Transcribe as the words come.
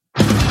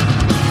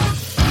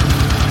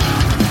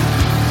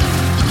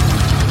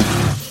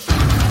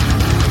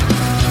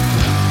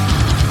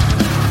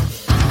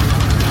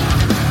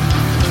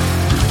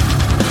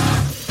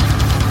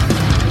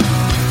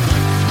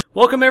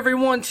Welcome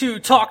everyone to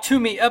Talk To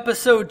Me,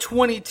 episode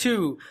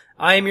 22.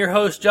 I am your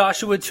host,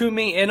 Joshua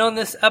Toomey, and on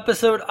this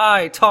episode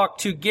I talk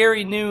to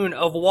Gary Noon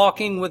of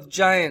Walking with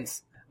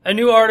Giants, a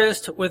new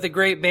artist with a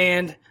great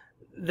band.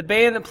 The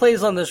band that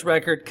plays on this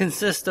record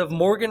consists of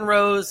Morgan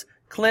Rose,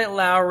 Clint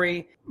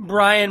Lowry,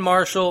 Brian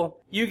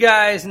Marshall. You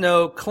guys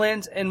know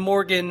Clint and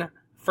Morgan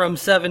from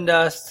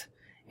Sevendust,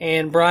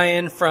 and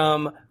Brian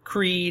from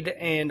Creed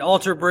and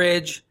Alter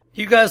Bridge.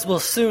 You guys will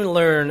soon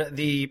learn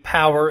the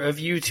power of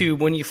YouTube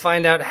when you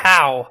find out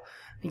how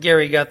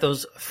Gary got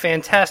those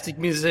fantastic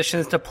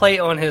musicians to play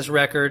on his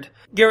record.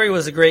 Gary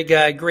was a great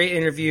guy, great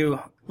interview.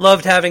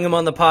 Loved having him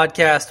on the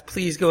podcast.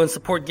 Please go and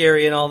support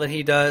Gary and all that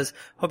he does.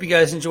 Hope you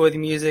guys enjoy the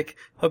music.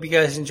 Hope you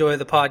guys enjoy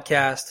the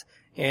podcast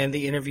and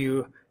the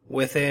interview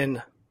within.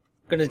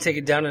 I'm going to take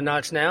it down a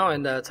notch now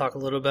and talk a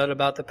little bit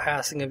about the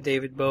passing of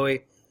David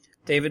Bowie.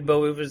 David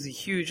Bowie was a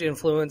huge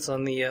influence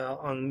on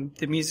the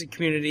music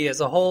community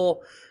as a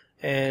whole.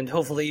 And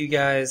hopefully you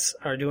guys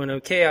are doing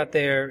okay out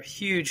there.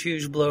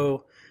 Huge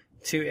blow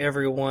to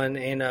everyone,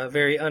 and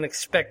very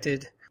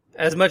unexpected.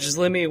 As much as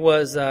Lemmy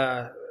was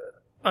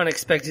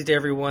unexpected to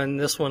everyone,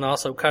 this one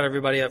also caught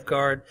everybody off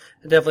guard.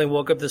 I definitely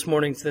woke up this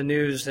morning to the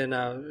news and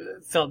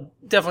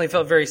definitely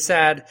felt very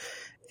sad.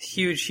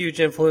 Huge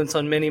influence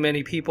on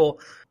many people.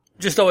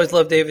 Just always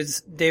loved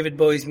David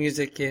Bowie's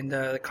music and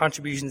the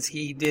contributions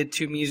he did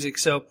to music.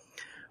 So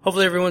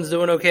hopefully everyone's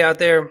doing okay out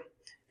there,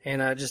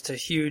 and just a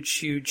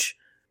huge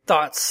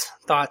thoughts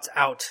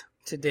out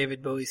to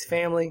David Bowie's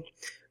family,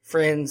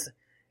 friends,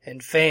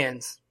 and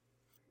fans.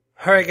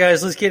 Alright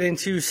guys, let's get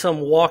into some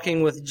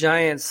Walking with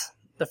Giants.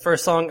 The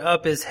first song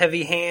up is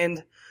Heavy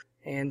Hand,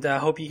 and I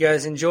hope you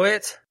guys enjoy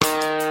it.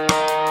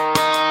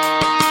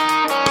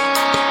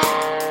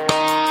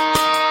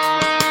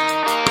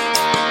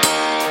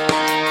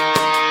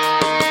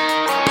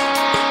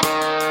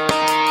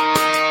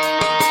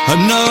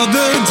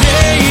 Another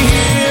day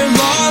here,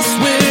 lost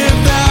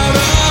without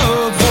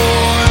a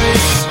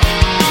voice.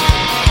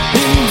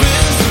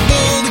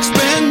 Invisible,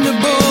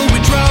 expendable, we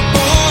drop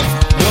off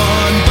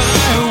one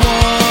by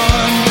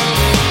one.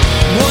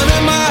 What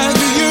am I,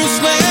 the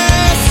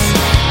useless?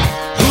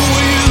 Who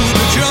are you,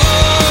 the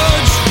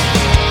judge?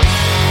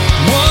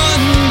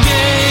 One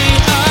day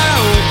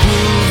I'll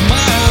prove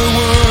my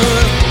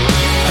worth.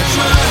 I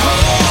try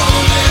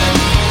holding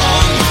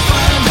on to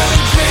find a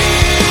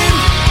dream.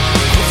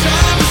 The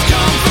time has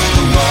come for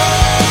the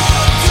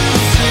world to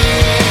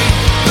see,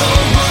 the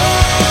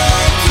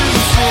world to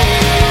see.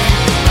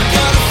 I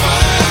gotta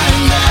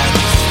find that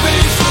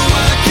space so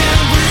I can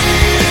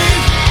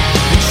breathe,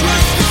 and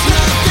trust it's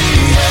not the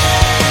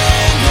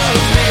end of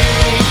me.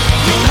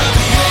 You're not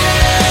the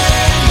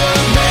end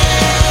of me.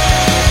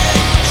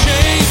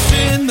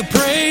 Chasing the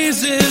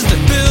praises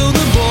that fill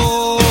the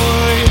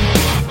void.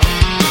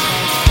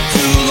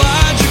 Too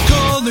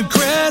logical,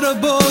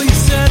 incredible, you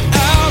set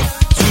out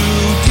to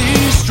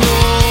destroy.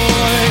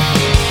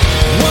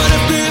 What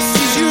if this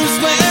is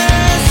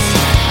useless?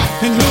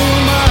 And who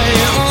am I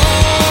at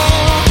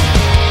all?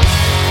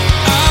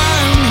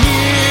 I'm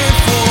here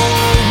for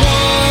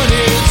what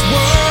it's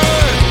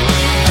worth.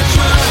 I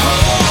try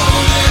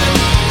holding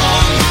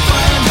on to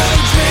find a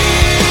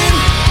dream.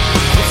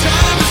 The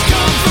time has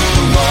come for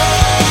the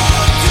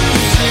world to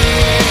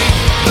see,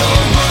 the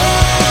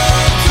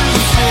world to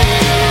see.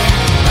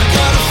 I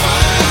gotta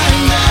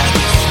find that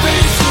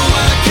space so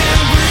I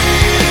can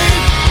breathe,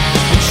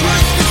 and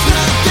trust it's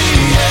not the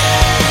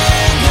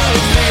end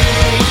of me.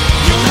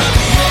 You're not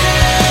the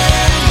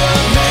end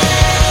of me.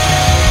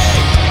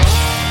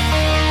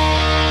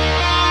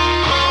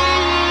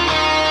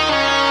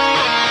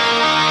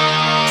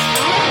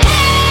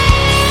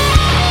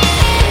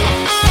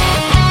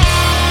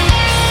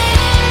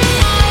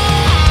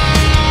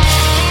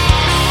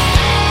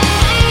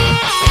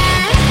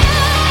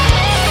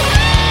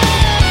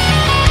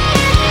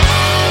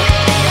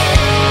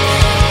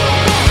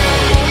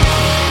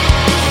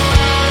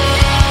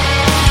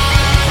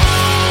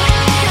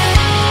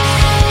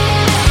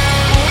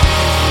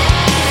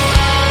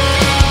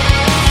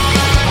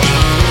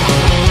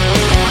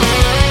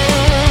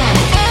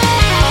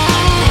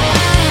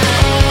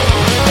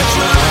 I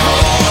try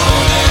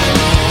holding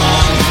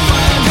on to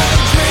find a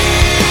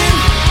dream.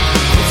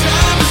 The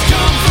time has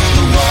come for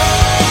the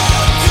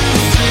world to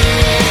see,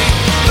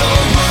 the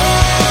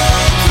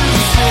world to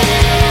see.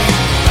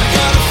 I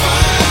gotta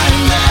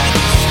find that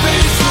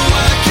space so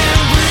I can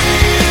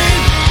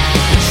breathe,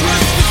 and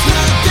trust it's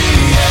not the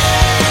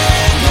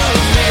end of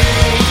me.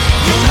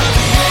 You're not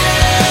the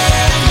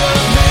end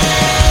of me.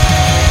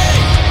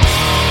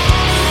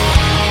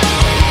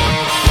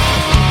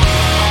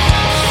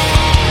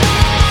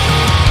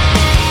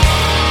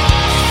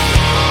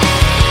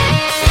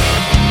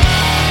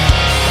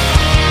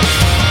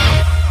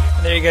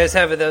 There you guys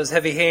have it. That was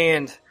Heavy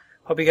Hand.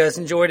 Hope you guys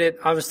enjoyed it.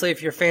 Obviously,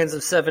 if you're fans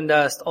of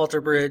Sevendust, Alter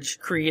Bridge,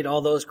 Creed,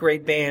 all those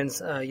great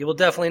bands, you will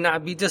definitely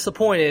not be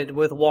disappointed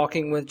with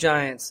Walking with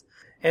Giants.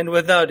 And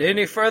without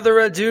any further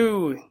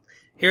ado,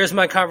 here's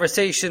my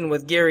conversation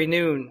with Gary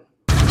Noon.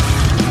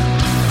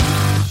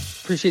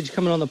 Appreciate you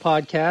coming on the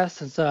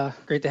podcast. It's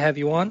great to have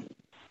you on.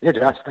 Yeah,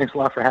 Josh, thanks a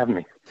lot for having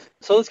me.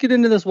 So let's get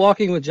into this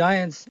Walking with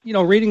Giants.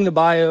 Reading the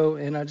bio,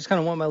 and I just kind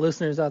of want my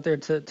listeners out there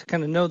to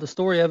kind of know the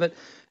story of it.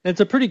 And it's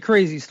a pretty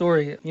crazy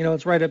story.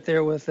 It's right up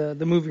there with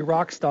the movie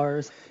Rock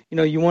Stars.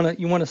 You want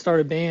to start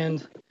a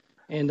band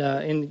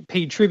and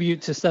pay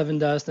tribute to Seven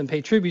Dust and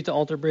pay tribute to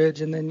Alter Bridge,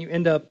 and then you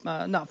end up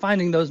not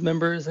finding those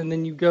members, and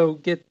then you go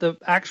get the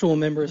actual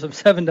members of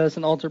Seven Dust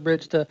and Alter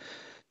Bridge to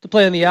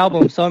play on the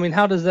album. So, I mean,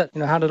 how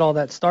did all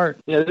that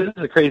start? Yeah, this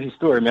is a crazy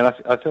story, man.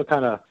 I feel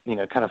kind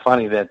of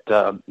funny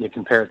that you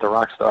compare it to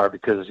Rockstar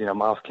because,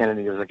 Miles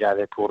Kennedy was the guy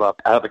they pulled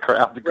up out of the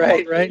crowd.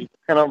 Right.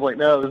 And I'm like,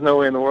 no, there's no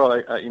way in the world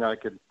I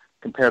could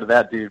compare to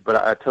that dude. But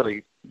I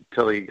totally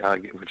get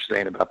what you're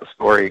saying about the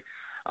story.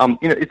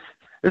 This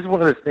is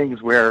one of those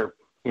things where,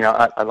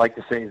 I like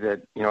to say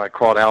that, I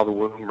crawled out of the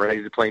womb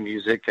ready to play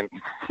music, and,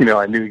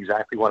 I knew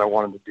exactly what I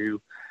wanted to do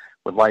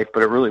with life,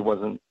 but it really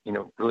wasn't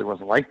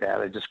like that.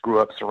 I just grew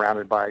up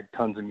surrounded by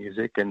tons of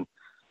music, and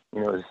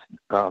as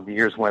the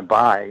years went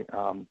by,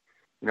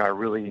 I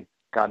really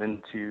got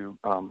into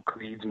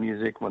Creed's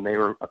music when they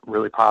were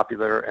really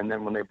popular, and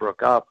then when they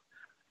broke up,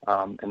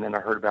 and then I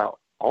heard about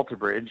Alter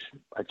Bridge.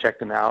 I checked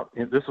them out.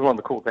 This is one of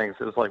the cool things.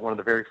 It was like one of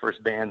the very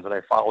first bands that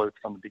I followed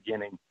from the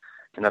beginning,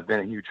 and I've been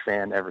a huge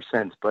fan ever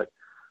since. But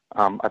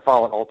I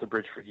followed Alter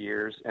Bridge for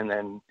years, and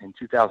then in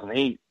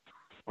 2008.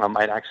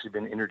 I'd actually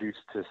been introduced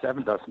to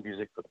Seven Dust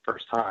music for the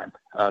first time.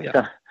 It's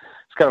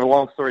kind of a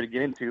long story to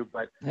get into,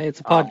 but hey,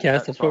 it's a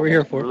podcast. That's what we're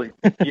here for. Really,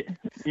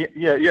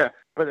 yeah.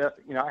 But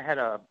I had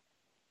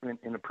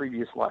in a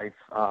previous life,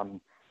 I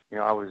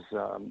was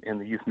in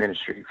the youth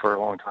ministry for a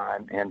long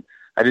time, and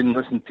I didn't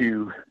listen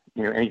to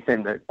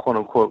anything that quote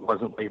unquote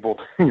wasn't labeled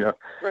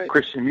right.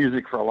 Christian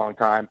music for a long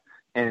time,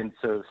 and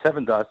so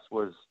Seven Dust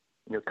was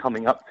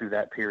coming up through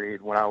that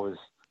period when I was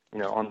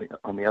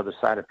on the other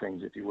side of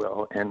things, if you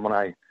will, and when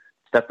I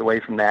stepped away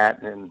from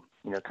that and,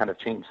 kind of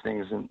changed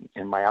things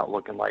in my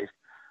outlook in life,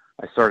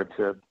 I started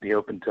to be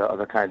open to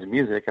other kinds of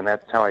music, and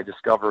that's how I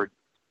discovered,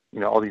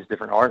 all these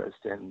different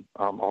artists, and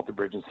Alter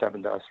Bridge and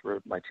Seven Dust were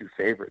my two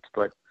favorites.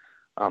 But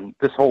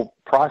this whole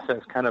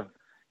process kind of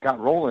got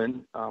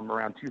rolling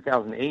around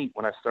 2008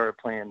 when I started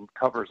playing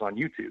covers on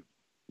YouTube.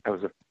 I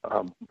was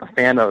a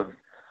fan of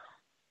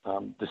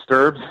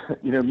Disturbed's,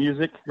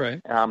 music.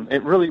 Right.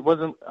 It really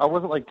wasn't, I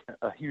wasn't like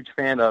a huge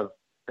fan of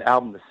the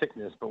album The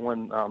Sickness, but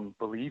when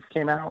Believe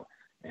came out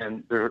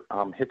and their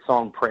hit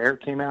song Prayer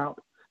came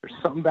out, there's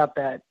something about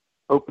that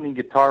opening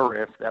guitar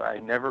riff that I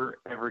never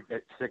ever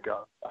get sick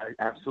of. I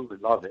absolutely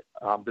love it.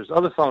 There's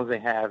other songs they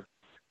have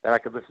that I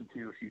could listen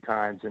to a few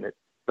times and it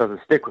doesn't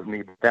stick with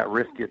me, but that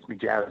riff gets me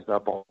jazzed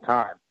up all the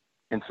time.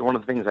 And so one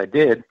of the things I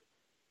did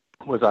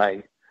was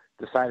I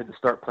decided to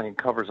start playing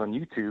covers on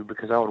YouTube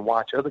because I would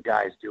watch other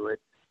guys do it,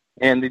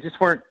 and they just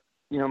weren't,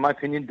 in my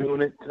opinion,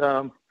 doing it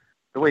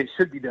the way it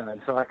should be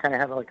done. So I kind of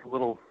had like a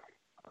little,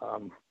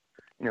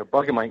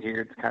 bug in my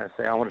ear to kind of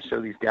say, I want to show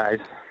these guys,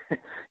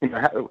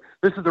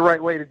 this is the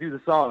right way to do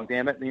the song,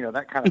 damn it,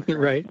 that kind of thing.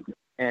 Right.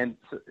 And,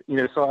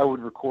 so I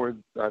would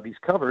record these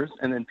covers,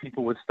 and then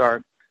people would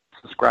start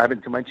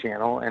subscribing to my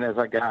channel. And as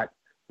I got,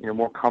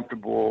 more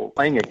comfortable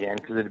playing again,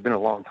 because it had been a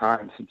long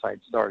time since I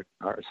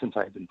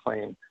had been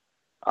playing,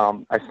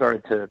 I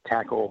started to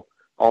tackle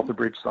Alter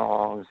Bridge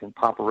songs and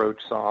Papa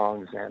Roach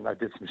songs, and I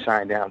did some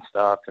Shine Down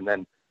stuff, and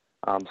then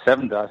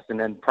Seven Dust, and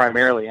then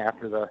primarily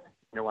after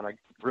when I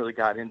really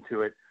got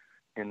into it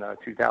in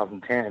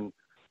 2010,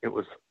 it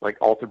was like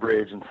Alter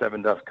Bridge and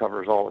Seven Dust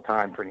covers all the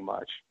time pretty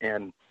much.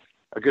 And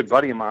a good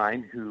buddy of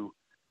mine who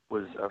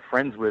was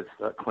friends with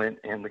Clint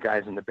and the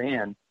guys in the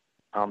band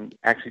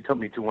actually took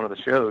me to one of the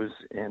shows,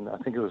 and I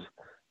think it was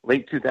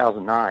late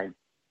 2009.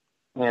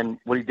 And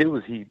what he did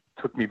was he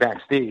took me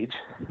backstage,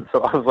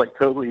 so I was like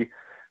totally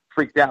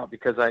freaked out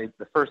because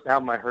the first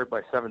album I heard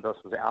by Seven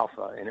Dust was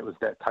Alpha, and it was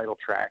that title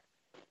track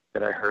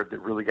that I heard that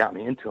really got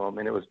me into them,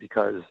 and it was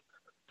because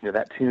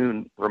that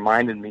tune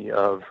reminded me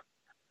of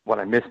what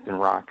I missed in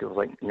rock. It was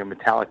like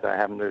Metallica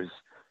having those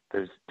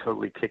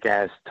totally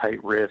kick-ass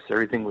tight riffs.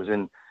 Everything was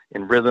in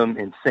rhythm,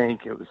 in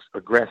sync. It was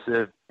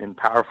aggressive and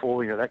powerful,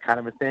 that kind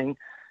of a thing.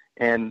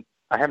 And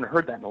I haven't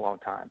heard that in a long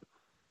time.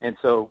 And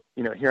so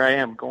here I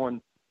am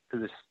going to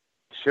this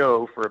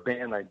show for a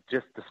band I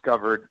just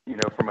discovered,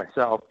 for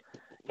myself,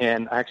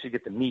 and I actually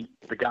get to meet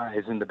the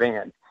guys in the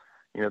band.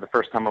 The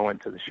first time I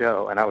went to the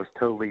show, and I was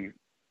totally,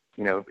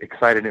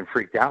 excited and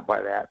freaked out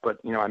by that. But,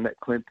 I met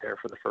Clint there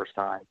for the first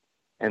time.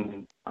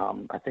 And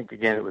I think,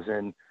 again, it was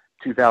in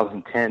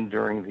 2010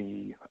 during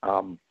the,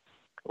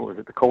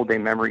 the Cold Day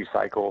Memory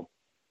Cycle.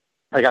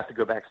 I got to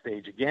go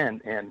backstage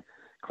again, and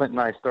Clint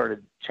and I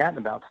started chatting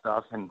about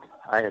stuff, and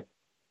I had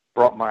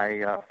brought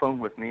my phone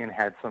with me and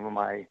had some of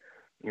my,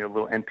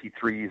 little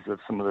MP3s of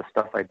some of the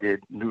stuff I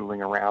did noodling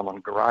around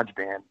on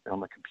GarageBand on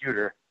the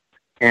computer.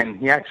 And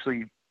he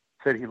actually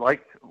said he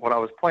liked what I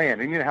was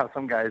playing. And you know how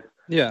some guys,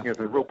 they're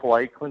real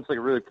polite. Clint's like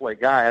a really polite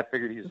guy. I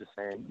figured he was just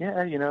saying,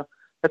 yeah,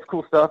 that's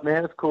cool stuff,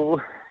 man. It's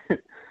cool. And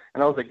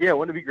I was like, yeah,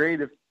 wouldn't it be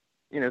great if,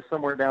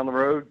 somewhere down the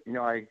road,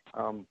 I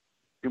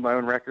do my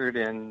own record,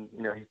 and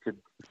he could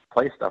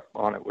play stuff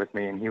on it with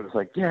me. And he was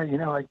like, yeah,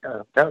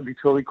 that would be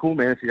totally cool,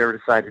 man, if you ever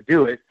decide to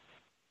do it.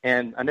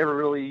 And I never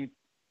really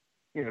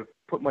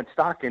put much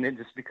stock in it,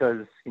 just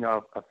because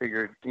I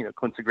figured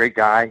Clint's a great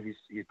guy.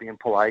 He's being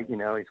polite.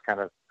 He's kind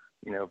of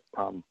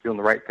doing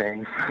the right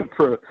thing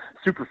for a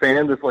super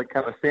fan that's like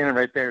kind of standing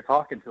right there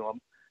talking to him.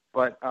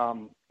 But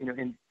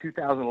in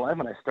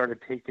 2011, I started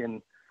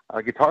taking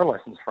guitar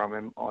lessons from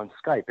him on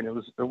Skype, and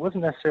it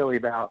wasn't necessarily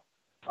about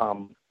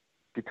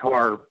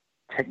guitar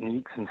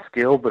techniques and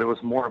skill, but it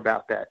was more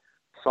about that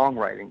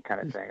songwriting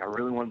kind of thing. I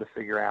really wanted to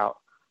figure out,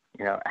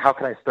 how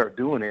could I start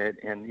doing it,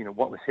 and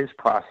what was his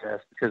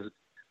process? Because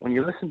when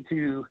you listen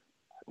to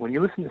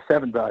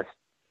Sevendust,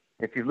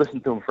 if you listen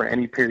to him for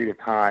any period of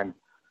time,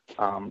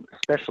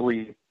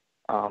 especially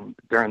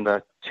during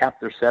the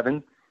Chapter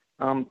 7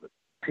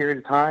 period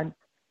of time,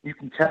 you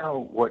can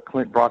tell what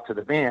Clint brought to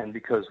the band,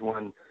 because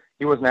when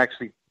he wasn't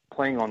actually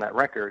playing on that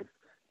record,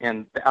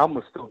 and the album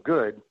was still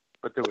good,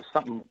 but there was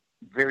something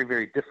very,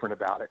 very different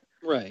about it.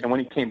 Right. And when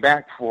he came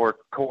back for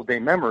Cold Day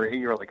Memory,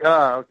 you're like,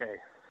 oh, okay.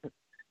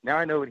 Now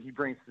I know what he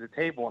brings to the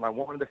table, and I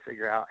wanted to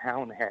figure out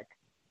how in the heck,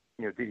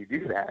 did he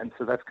do that? And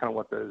so that's kind of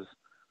what the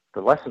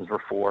lessons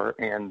were for.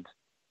 And,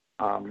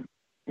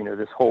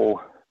 this whole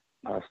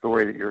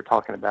story that you were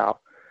talking about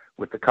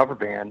with the cover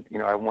band,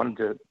 I wanted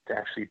to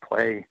actually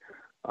play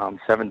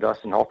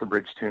Sevendust and Alter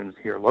Bridge tunes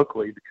here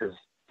locally, because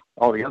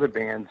all the other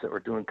bands that were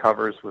doing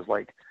covers was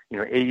like,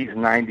 80s,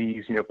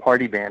 90s,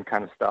 party band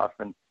kind of stuff.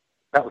 And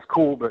that was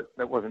cool, but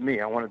that wasn't me.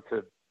 I wanted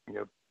to,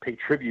 pay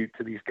tribute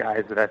to these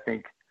guys that I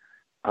think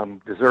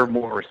deserve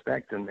more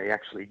respect than they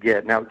actually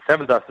get. Now,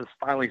 Sevendust is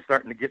finally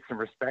starting to get some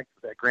respect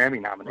for that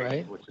Grammy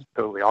nomination, which is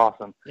totally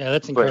awesome. Yeah,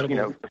 that's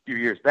incredible. But, a few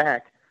years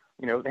back,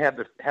 they had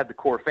the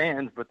core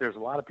fans, but there's a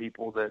lot of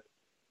people that,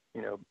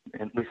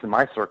 at least in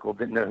my circle,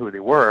 didn't know who they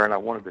were, and I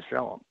wanted to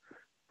show them.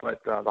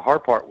 But the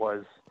hard part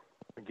was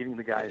getting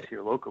the guys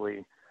here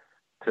locally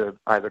to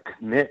either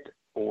commit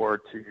or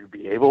to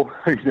be able,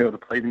 to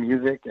play the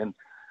music. And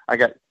I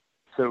got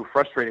so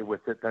frustrated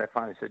with it that I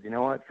finally said, you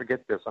know what,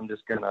 forget this. I'm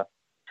just going to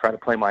try to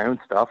play my own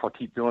stuff. I'll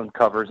keep doing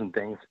covers and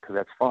things because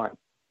that's fun.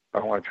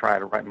 But I want to try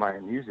to write my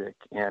own music.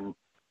 And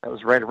that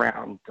was right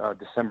around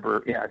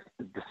December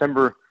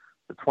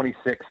the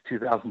 26th,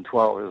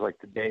 2012. It was like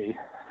the day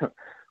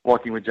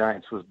Walking with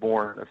Giants was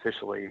born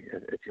officially,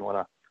 if you want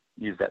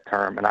to use that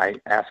term. And I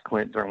asked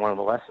Clint during one of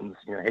the lessons,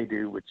 hey,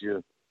 dude, would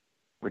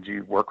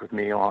you work with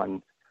me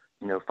on,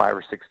 5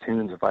 or 6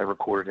 tunes if I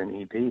recorded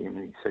an EP?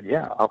 And he said,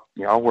 yeah,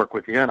 I'll work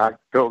with you. And I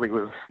totally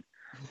was,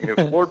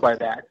 floored by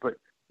that. But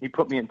he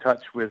put me in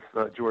touch with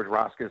George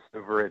Roskus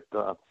over at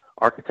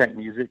Architect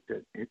Music,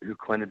 who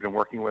Clint had been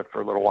working with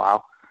for a little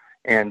while.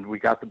 And we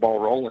got the ball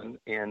rolling.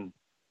 And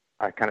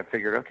I kind of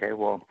figured, okay,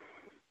 well,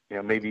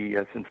 maybe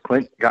since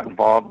Clint got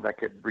involved, I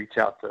could reach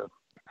out to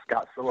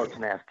Scott Phillips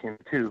and ask him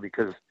too,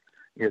 because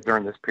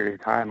during this period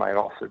of time, I had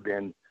also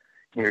been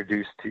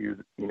introduced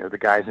to the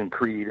guys in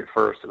Creed at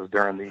first. It was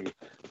during the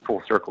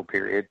Full Circle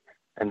period,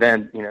 and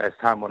then as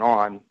time went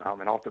on,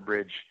 and Alter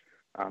Bridge,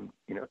 kind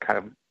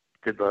of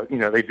did the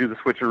they do the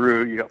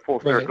switcheroo. You got Full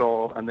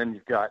Circle, and then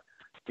you've got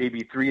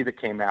KB3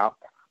 that came out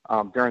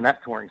during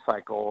that touring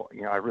cycle.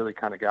 I really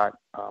kind of got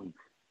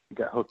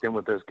hooked in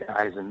with those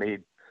guys and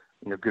made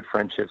good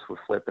friendships with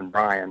Flip and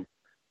Brian,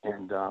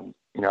 and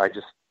I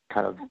just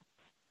kind of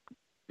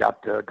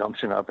got the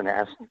gumption up and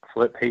asked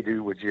Flip, hey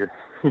dude, would you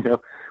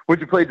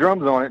play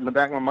drums on it? In the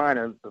back of my mind,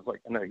 I was like,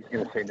 no, he's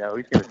going to say no.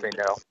 He's going to say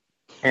no.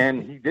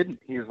 And he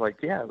didn't. He was like,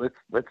 yeah,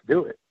 let's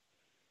do it.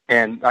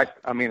 And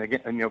I mean,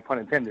 again, pun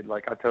intended,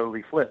 like I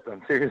totally flipped.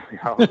 I'm seriously,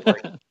 I was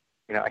like,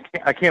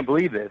 I can't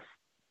believe this.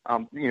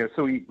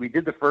 So we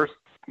did the first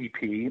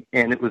EP,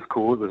 and it was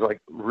cool. It was like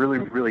really,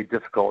 really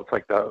difficult. It's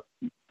like the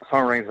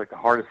songwriting is like the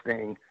hardest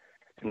thing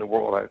in the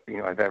world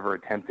I've ever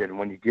attempted. And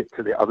when you get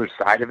to the other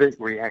side of it,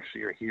 where you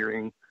actually are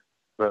hearing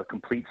the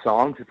complete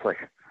songs, it's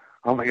like,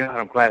 oh my God,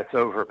 I'm glad it's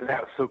over. But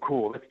that was so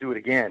cool. Let's do it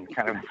again,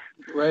 kind of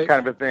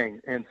a thing.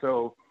 And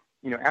so,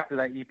 after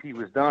that EP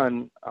was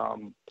done,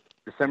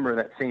 December of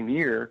that same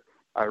year,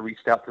 I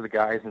reached out to the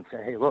guys and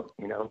said, hey, look,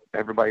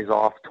 everybody's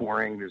off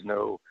touring. There's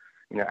no,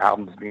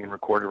 albums being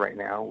recorded right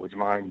now. Would you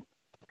mind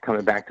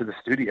coming back to the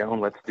studio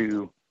and let's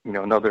do,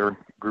 another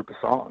group of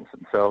songs?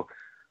 And so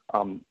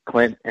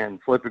Clint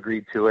and Flip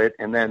agreed to it.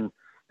 And then,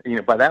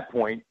 by that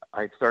point,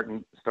 I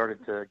started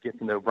to get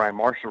to know Brian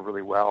Marshall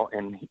really well.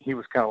 And he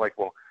was kind of like,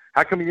 well,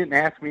 how come you didn't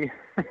ask me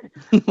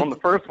on the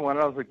first one?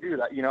 And I was like,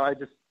 dude,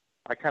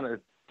 I kind of,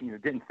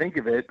 didn't think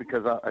of it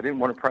because I didn't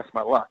want to press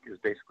my luck, is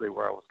basically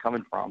where I was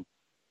coming from.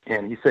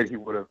 And he said he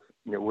would have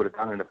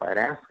done it if I had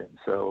asked him.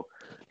 So,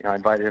 I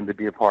invited him to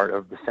be a part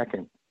of the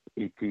second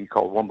EP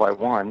called One by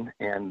One.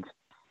 And,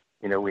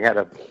 we had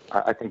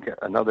I think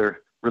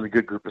another really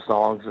good group of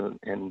songs,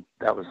 and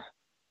that was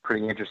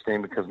pretty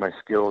interesting because my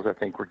skills, I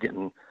think, were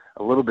getting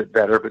a little bit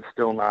better, but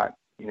still not,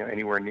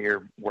 anywhere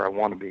near where I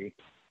want to be.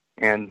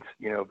 And,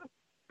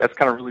 that's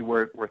kind of really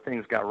where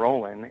things got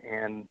rolling.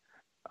 And,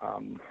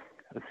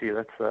 let's see,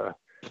 that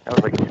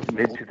was like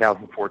mid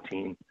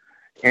 2014.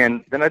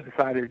 And then I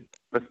decided,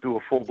 let's do a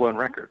full-blown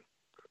record.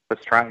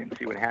 Let's try and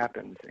see what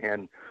happens.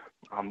 And,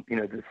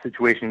 the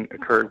situation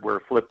occurred where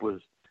Flip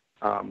was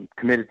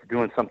committed to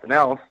doing something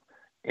else.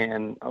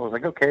 And I was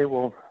like, okay,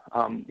 well,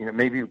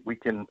 maybe we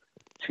can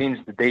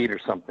change the date or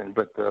something.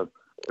 But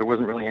there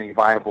wasn't really any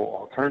viable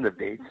alternative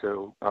date.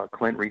 So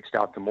Clint reached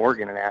out to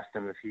Morgan and asked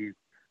him if he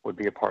would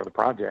be a part of the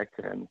project.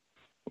 And,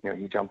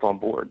 he jumped on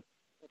board.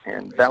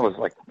 And that was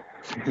like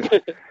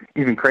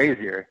even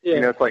crazier.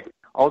 Yeah. It's like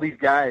all these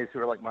guys who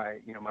are like my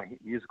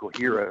musical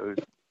heroes,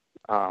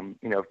 I'm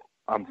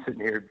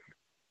sitting here,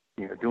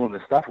 doing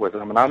this stuff with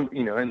them, and I'm,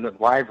 in the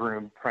live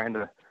room trying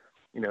to,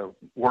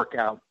 work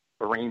out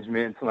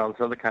arrangements and all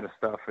this other kind of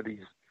stuff for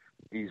these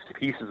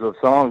pieces of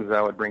songs that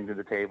I would bring to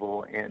the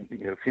table, and,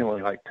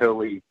 feeling like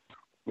totally,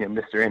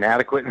 Mr.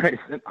 Inadequate, right?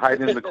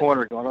 Hiding in the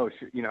corner going, oh,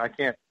 shit,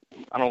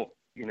 I don't,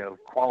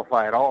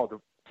 qualify at all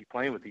to be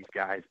playing with these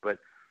guys, but,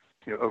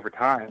 over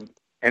time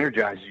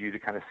energizes you to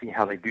kind of see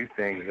how they do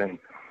things. And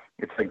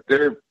it's like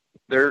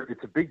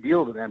it's a big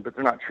deal to them, but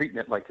they're not treating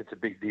it like it's a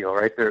big deal,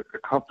 right? They're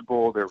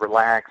comfortable, they're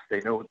relaxed,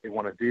 they know what they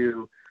want to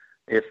do.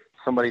 If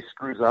somebody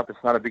screws up, it's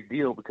not a big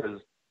deal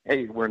because,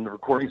 hey, we're in the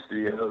recording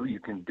studio, you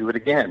can do it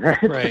again,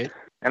 right? Right.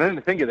 And I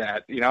didn't think of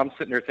that. I'm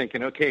sitting there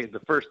thinking, okay, the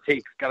first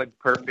take's got to be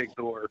perfect,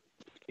 or,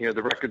 the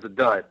record's a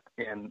dud.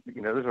 And,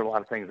 those are a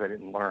lot of things I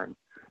didn't learn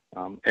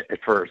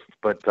at first.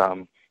 But,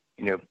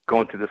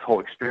 going through this whole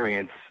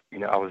experience,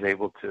 I was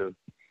able to,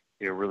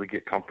 really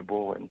get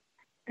comfortable,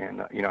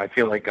 and I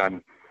feel like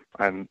I'm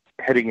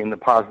heading in the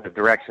positive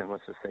direction.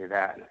 Let's just say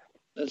that.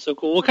 That's so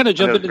cool. We'll kind of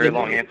jump into the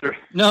long answer.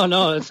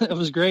 No, it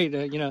was great.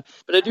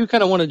 But I do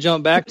kind of want to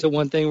jump back to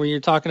one thing where you're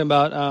talking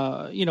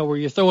about, where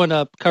you're throwing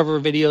up cover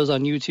videos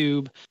on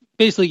YouTube,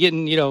 basically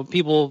getting,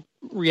 people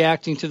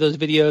reacting to those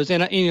videos,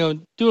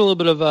 and doing a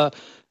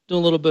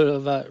little bit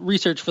of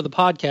research for the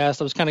podcast.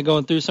 I was kind of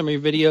going through some of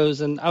your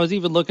videos, and I was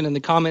even looking in the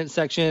comment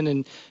section,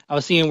 and I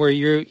was seeing where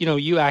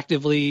you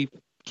actively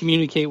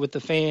communicate with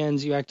the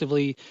fans. You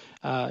actively,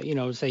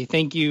 say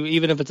thank you,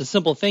 even if it's a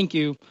simple thank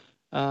you,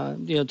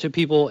 to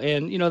people.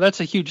 And, that's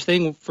a huge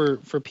thing for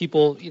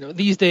people,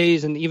 these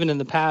days and even in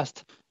the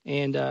past.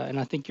 And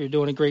I think you're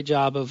doing a great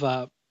job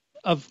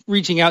of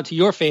reaching out to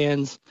your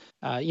fans,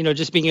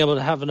 just being able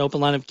to have an open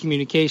line of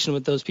communication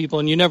with those people.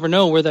 And you never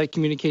know where that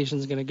communication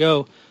is going to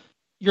go.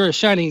 You're a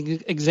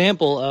shining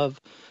example of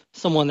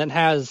someone that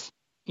has,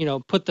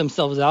 put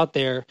themselves out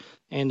there,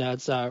 and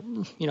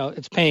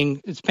it's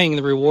paying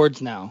the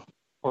rewards now.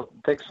 Well,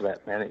 thanks for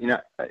that,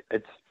 man.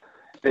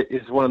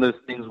 It's one of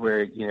those things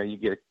where, you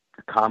get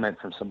a comment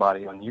from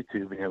somebody on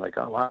YouTube and you're like,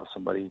 oh wow,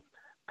 somebody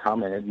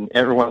commented. And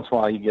every once in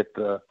a while you get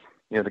the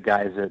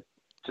guys that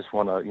just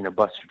want to,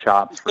 bust your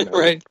chops for no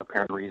right.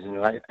 apparent reason.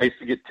 And I used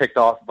to get ticked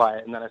off by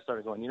it, and then I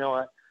started going, you know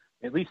what?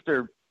 At least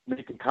they're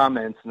making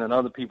comments, and then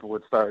other people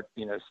would start,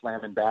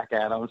 slamming back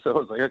at them. So I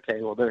was like,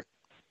 okay, well, they're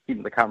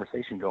keeping the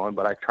conversation going,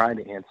 but I try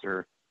to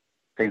answer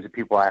things that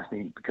people ask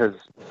me because,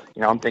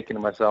 I'm thinking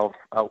to myself,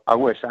 I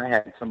wish I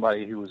had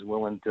somebody who was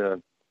willing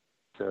to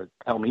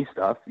tell me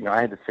stuff.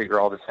 I had to figure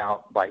all this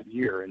out by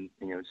ear and,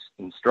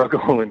 and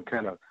struggle and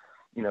kind of,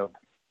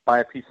 buy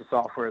a piece of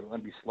software that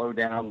let me slow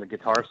down the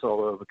guitar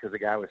solo because the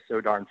guy was so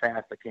darn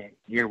fast I can't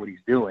hear what he's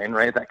doing,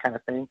 right? That kind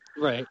of thing.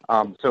 Right.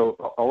 So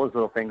all those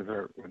little things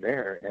were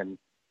there. And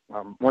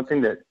one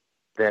thing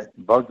that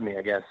bugged me,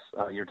 I guess,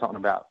 you're talking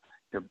about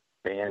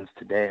bands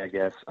today, I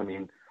guess. I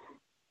mean,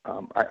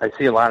 I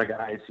see a lot of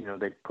guys,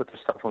 they put their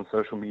stuff on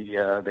social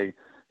media, they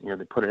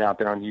put it out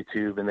there on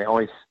YouTube, and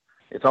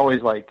it's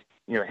always like,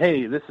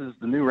 hey, this is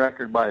the new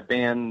record by a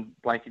band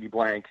blankety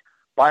blank,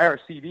 buy our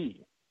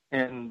CD.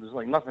 And there's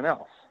like nothing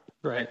else.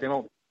 Right. They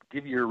don't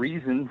give you a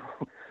reason.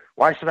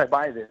 Why should I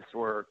buy this?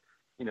 Or,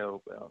 is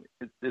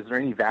there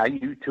any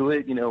value to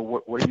it?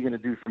 What are you going to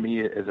do for me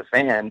as a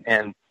fan?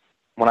 And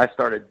when I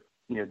started,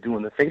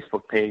 doing the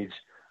Facebook page,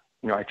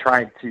 I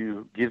tried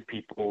to give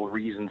people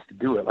reasons to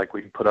do it. Like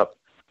we put up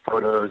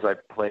photos, I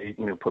played,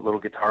 put little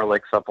guitar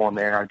licks up on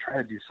there. I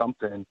tried to do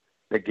something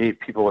that gave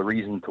people a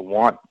reason to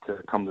want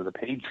to come to the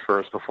page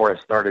first before I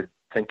started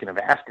thinking of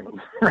asking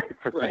them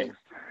for things.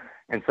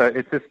 And so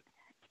it's just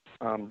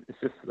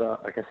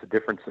I guess a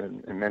difference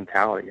in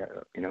mentality.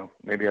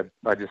 Maybe I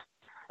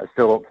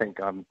still don't think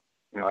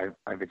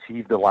I've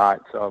achieved a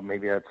lot. So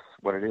maybe that's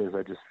what it is.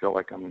 I just feel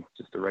like I'm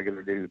just a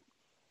regular dude.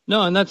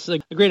 No, and that's a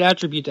great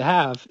attribute to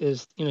have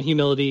is,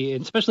 humility,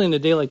 and especially in a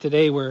day like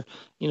today where,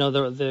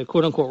 the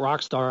quote unquote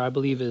rock star, I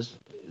believe is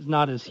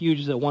not as huge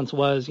as it once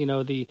was.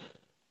 The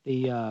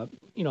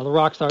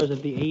rock stars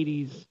of the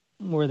 80s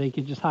where they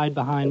could just hide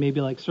behind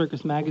maybe like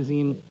Circus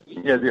Magazine.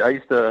 Yeah, I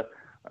used to,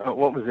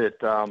 what was it?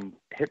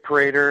 Hit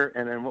Parader,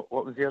 and then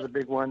what was the other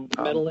big one?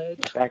 Metal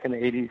Edge. Back in the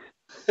 80s.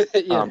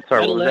 Yeah,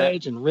 sorry, Metal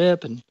Edge and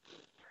Rip and.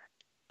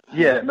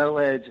 Yeah, Metal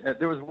Edge.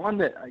 There was one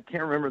that I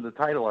can't remember the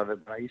title of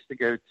it, but I used to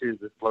go to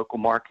the local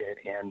market,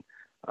 and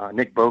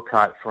Nick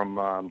Bocott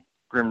from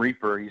Grim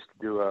Reaper used to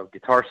do a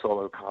guitar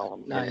solo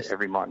column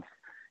every month.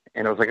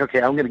 And I was like,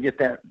 okay, I'm going to get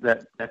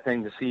that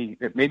thing to see.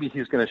 Maybe he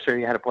was going to show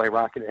you how to play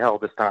Rocket to Hell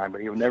this time,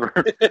 but he would never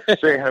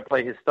show you how to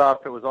play his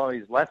stuff. It was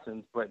always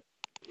lessons, but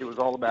it was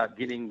all about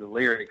getting the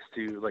lyrics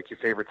to like your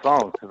favorite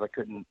songs, because I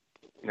couldn't,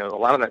 a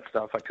lot of that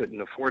stuff I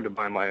couldn't afford to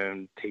buy my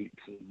own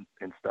tapes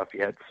and stuff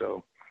yet.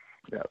 So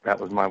that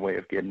was my way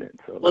of getting it.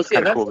 So that's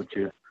kind of cool that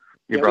you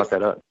brought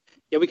that up.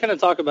 Yeah, we kind of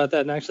talk about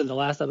that in actually the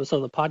last episode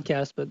of the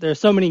podcast. But there's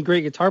so many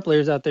great guitar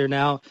players out there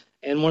now,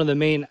 and one of the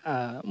main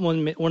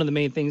one of the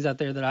main things out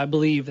there that I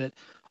believe that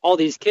all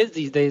these kids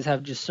these days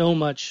have just so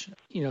much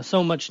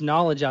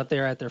knowledge out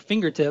there at their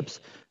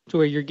fingertips, to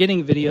where you're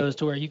getting videos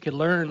to where you could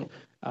learn.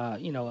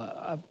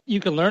 You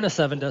can learn a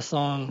Seven Dust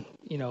song,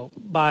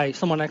 by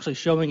someone actually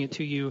showing it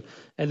to you.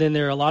 And then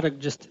there are a lot of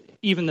just,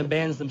 even the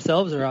bands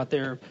themselves are out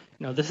there,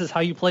 this is how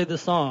you play the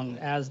song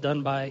as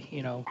done by,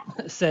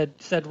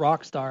 said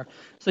rock star.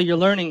 So you're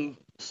learning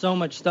so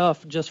much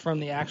stuff just from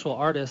the actual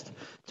artist,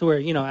 to where,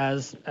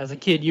 as a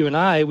kid, you and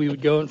I, we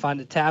would go and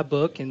find a tab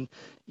book, and,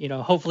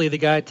 hopefully the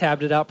guy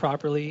tabbed it out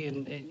properly.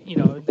 And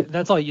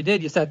that's all you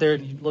did. You sat there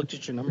and you looked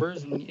at your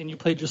numbers and you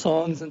played your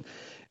songs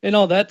and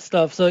all that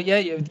stuff. So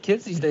yeah,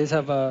 kids these days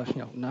have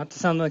not to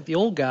sound like the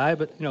old guy,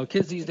 but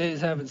kids these days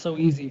have it so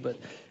easy. But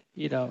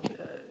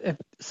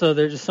so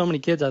there's just so many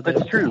kids out there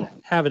that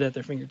have it at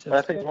their fingertips. But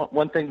I think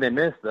one thing they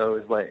miss though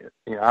is, like,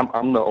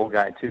 I'm the old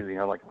guy too.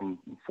 Like I'm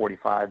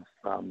 45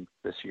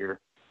 this year,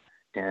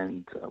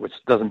 and which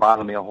doesn't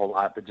bother me a whole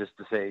lot. But just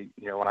to say,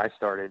 when I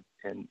started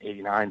in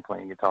 '89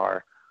 playing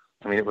guitar,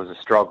 I mean, it was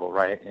a struggle,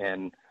 right?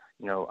 And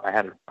I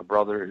had a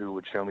brother who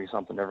would show me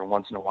something every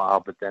once in a while,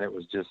 but then it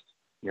was just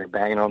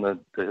banging on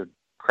the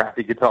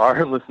crappy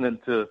guitar, listening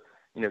to,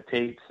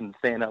 tapes, and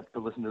staying up to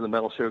listen to the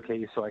Metal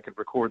Showcase so I could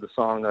record the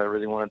song that I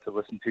really wanted to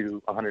listen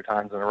to 100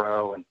 times in a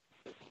row, and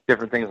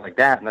different things like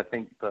that. And I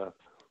think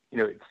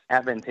it's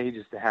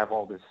advantageous to have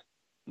all this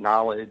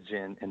knowledge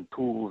and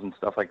tools and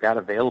stuff like that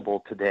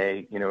available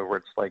today, where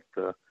it's like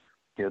the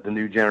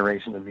new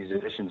generation of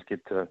musicians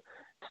get to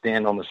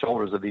stand on the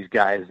shoulders of these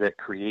guys that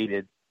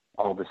created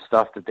all this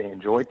stuff that they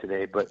enjoy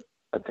today. But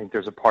I think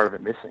there's a part of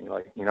it missing,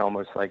 like,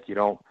 almost like you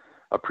don't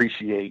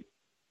appreciate,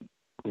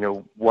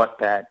 what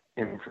that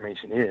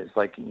information is.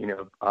 Like,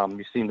 you've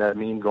seen that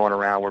meme going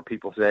around where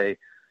people say,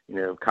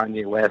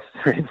 Kanye West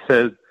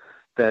says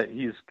that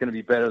he's going to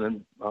be better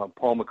than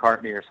Paul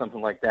McCartney or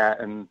something like that.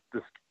 And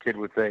this kid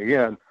would say,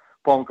 yeah, and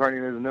Paul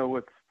McCartney doesn't know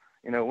what's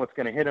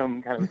going to hit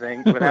him, kind of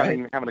thing, without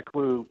even having a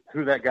clue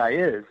who that guy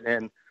is.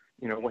 And,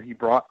 what he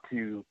brought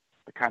to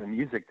the kind of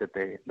music that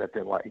they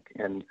like.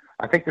 And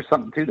I think there's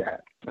something to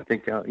that. I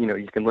think,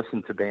 you can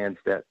listen to bands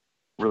that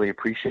really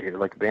appreciate it,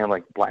 like a band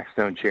like Black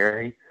Stone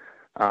Cherry.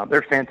 They're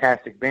a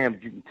fantastic band,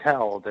 but you can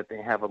tell that they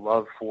have a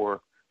love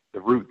for the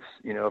roots,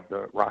 of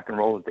the rock and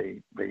roll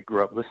that they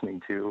grew up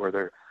listening to, or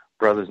their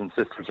brothers and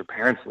sisters or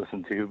parents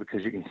listen to,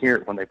 because you can hear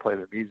it when they play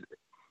their music.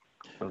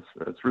 So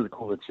it's really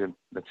cool that you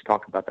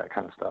talk about that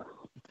kind of stuff.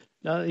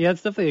 Yeah,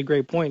 it's definitely a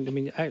great point. I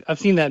mean, I've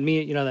seen that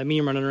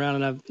meme running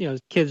around, and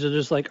kids are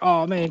just like,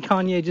 oh man,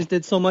 Kanye just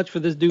did so much for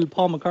this dude,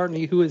 Paul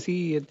McCartney. Who is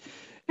he? And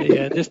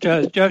yeah, it just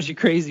drives you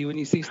crazy when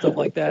you see stuff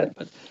like that.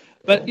 But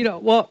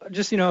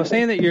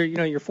saying that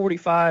you're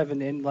 45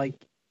 and then, like,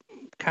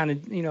 kind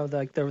of,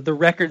 like the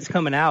record's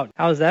coming out.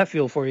 How does that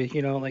feel for you?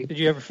 Like, did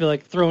you ever feel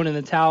like throwing in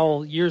the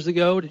towel years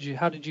ago?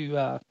 How do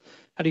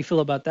you feel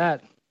about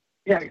that?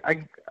 Yeah,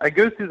 I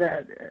go through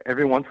that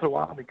every once in a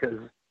while, because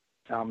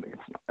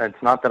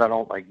it's not that I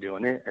don't like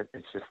doing it.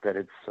 It's just that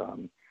it's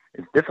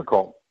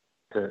difficult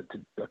to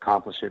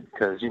accomplish it,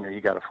 because you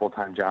got a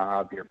full-time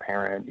job, you're a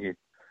parent, you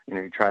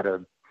try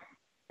to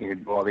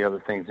do all the other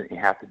things that you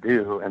have to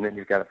do, and then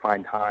you've got to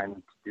find time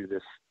to do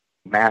this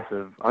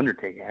massive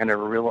undertaking. I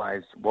never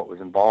realized what was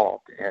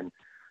involved, and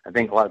I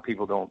think a lot of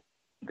people don't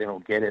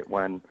get it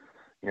when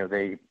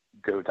they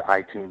go to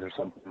iTunes or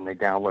something and they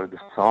download the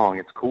song.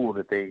 It's cool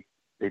that they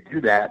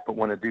do that, but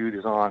when a dude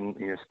is on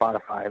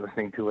Spotify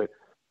listening to it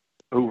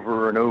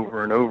over and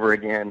over and over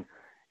again,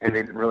 and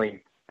they didn't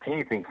really pay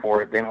anything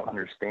for it, they don't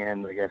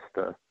understand, I guess,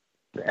 the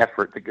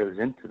effort that goes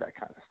into that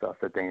kind of stuff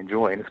that they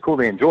enjoy. And it's cool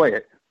they enjoy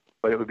it,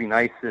 but it would be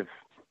nice if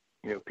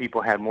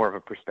people had more of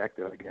a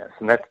perspective, I guess.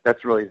 And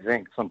that's really the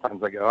thing.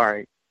 Sometimes I go, all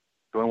right,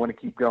 do I want to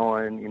keep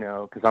going?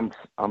 Because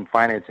I'm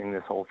financing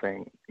this whole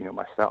thing,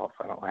 myself.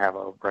 I don't have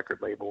a record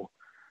label,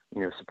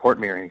 support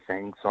me or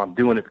anything. So I'm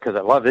doing it because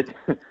I love it.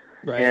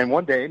 Right. And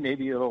one day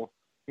maybe it'll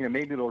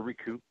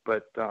recoup.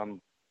 But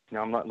I'm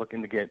not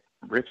looking to get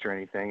rich or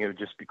anything. It would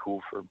just be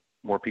cool for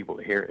more people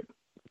to hear it.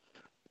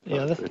 So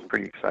yeah, it's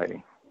pretty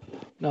exciting.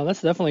 No,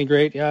 that's definitely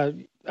great. Yeah,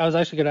 I was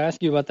actually going to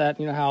ask you about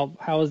that.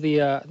 How is the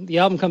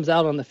album comes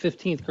out on the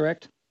 15th,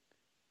 correct?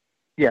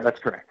 Yeah, that's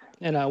correct.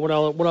 And what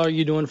are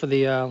you doing for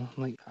the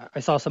like?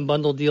 I saw some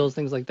bundle deals,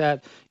 things like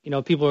that.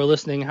 People are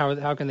listening.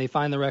 How can they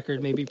find the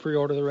record? Maybe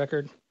pre-order the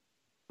record.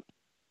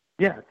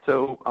 Yeah,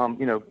 so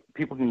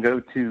people can go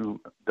to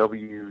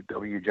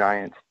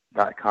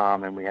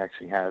www.giants.com, and we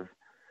actually have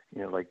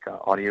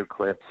audio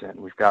clips, and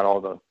we've got all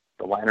the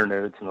liner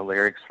notes and the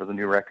lyrics for the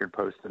new record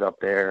posted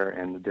up there,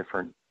 and the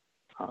different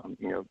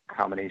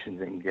combinations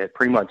they can get.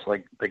 Pretty much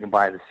like they can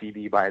buy the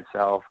CD by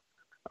itself,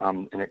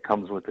 and it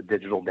comes with a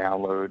digital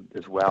download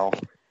as well.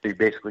 So you're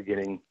basically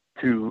getting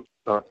two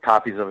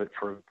copies of it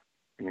for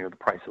the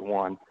price of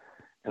one.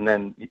 And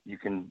then you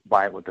can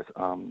buy it with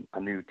a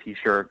new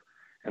T-shirt.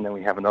 And then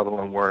we have another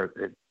one where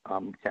it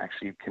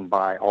actually can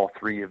buy all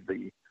three of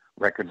the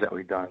records that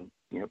we've done,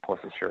 plus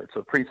a shirt.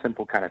 So pretty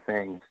simple kind of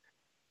things.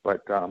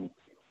 But,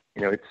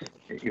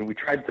 we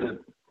tried to,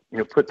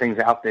 put things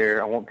out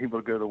there. I want people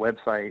to go to the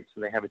website so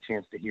they have a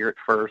chance to hear it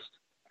first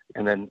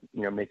and then,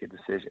 make a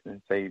decision. And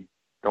if they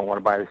don't want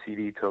to buy the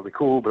CD, totally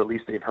cool, but at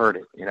least they've heard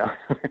it,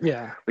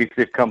 Yeah. At least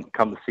they've come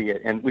to see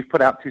it. And we've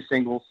put out 2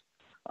 singles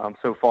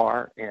so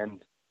far,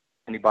 and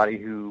anybody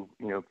who,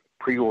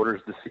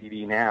 pre-orders the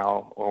CD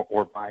now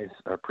or buys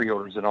or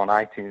pre-orders it on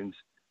iTunes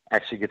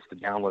actually gets to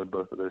download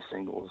both of those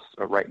singles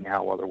right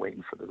now while they're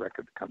waiting for the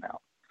record to come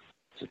out,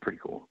 which is pretty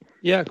cool.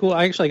 Yeah, cool.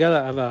 I actually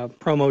got a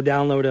promo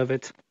download of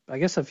it, I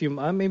guess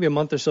maybe a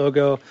month or so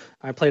ago.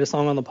 I played a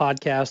song on the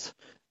podcast.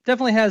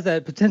 Definitely has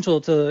that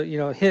potential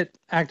to, hit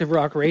active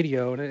rock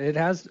radio. And it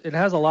has a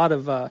lot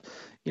of,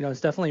 it's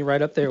definitely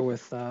right up there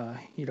with,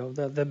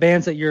 the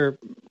bands that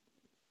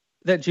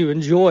you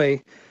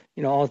enjoy,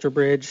 Alter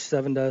Bridge,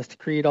 Seven Dust,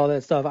 Creed, all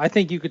that stuff. I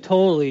think you could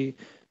totally,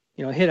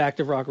 hit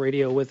active rock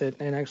radio with it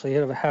and actually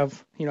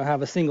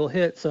have a single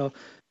hit. So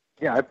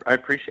yeah, I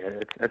appreciate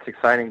it. It's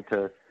exciting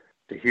to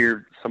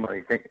hear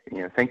somebody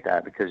think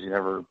that, because you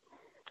never,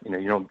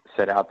 you don't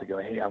set out to go,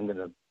 hey, I'm going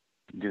to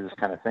do this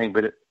kind of thing.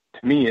 But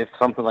to me, if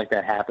something like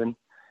that happened,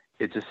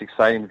 it's just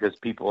exciting because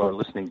people are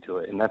listening to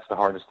it. And that's the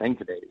hardest thing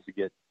today, is to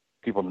get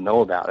people to know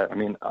about it. I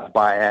mean, I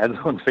buy ads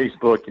on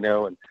Facebook,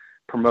 and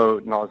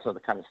promote and all this other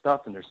kind of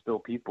stuff, and there's still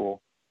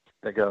people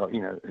that go,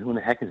 who in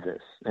the heck is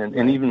this?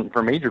 And even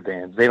for major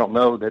bands, they don't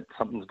know that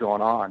something's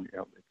going on.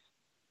 It's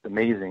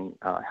amazing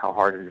how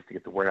hard it is to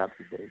get the word out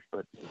these days.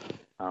 But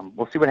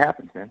we'll see what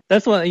happens, man.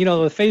 That's what,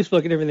 with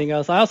Facebook and everything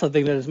else, I also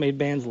think that it's made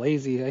bands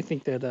lazy. I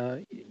think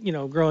that,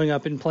 growing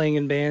up and playing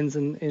in bands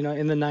and,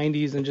 in the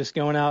 90s and just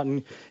going out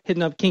and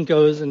hitting up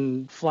Kinko's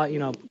and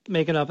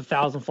making up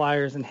 1,000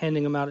 flyers and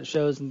handing them out at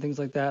shows and things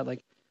like that.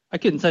 Like, I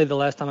couldn't tell you the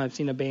last time I've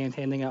seen a band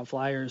handing out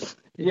flyers.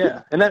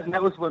 Yeah, and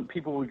that was when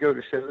people would go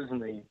to shows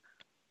and they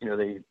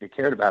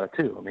cared about it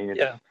too. I mean,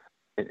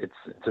 it's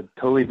a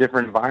totally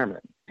different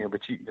environment.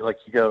 But you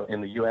go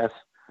in the U.S.,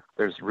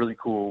 there's really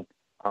cool,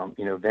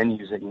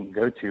 venues that you can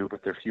go to,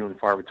 but they're few and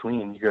far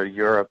between. You go to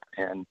Europe,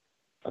 and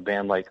a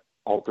band like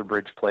Alter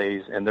Bridge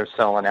plays, and they're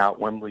selling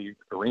out Wembley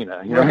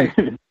Arena. Right.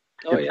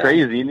 It's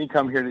crazy. And you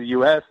come here to the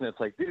U.S., and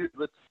it's like, dude,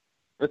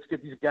 let's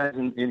get these guys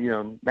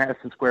in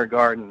Madison Square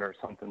Garden or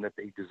something that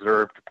they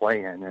deserve to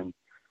play in. And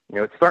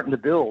it's starting to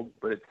build,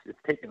 but it's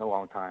taking a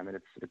long time, and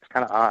it's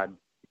kind of odd,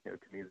 to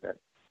me, that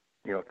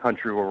a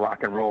country where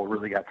rock and roll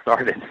really got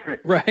started,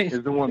 right,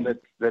 is the one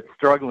that's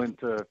struggling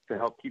to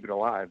help keep it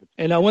alive.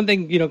 And one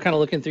thing, kind of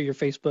looking through your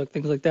Facebook,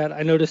 things like that,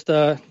 I noticed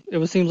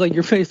seems like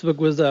your Facebook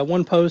was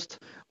one post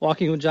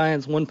Walking with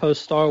Giants, one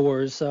post Star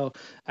Wars. So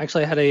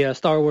actually I had a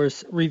Star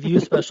Wars review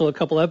special a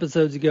couple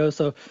episodes ago.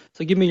 So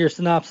give me your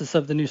synopsis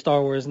of the new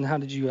Star Wars, and how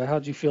did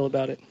you feel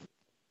about it?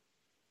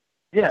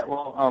 Yeah,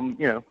 well,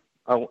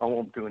 I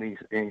won't do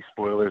any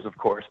spoilers, of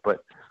course,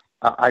 but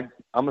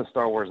I'm a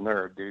Star Wars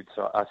nerd, dude.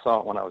 So I saw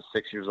it when I was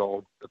 6 years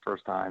old the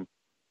first time,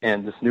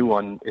 and this new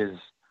one is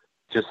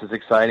just as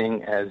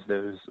exciting as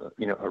those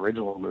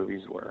original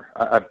movies were.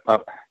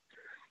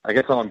 I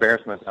guess I'll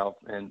embarrass myself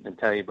and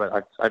tell you,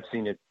 but I've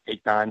seen it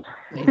 8 times.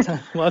 8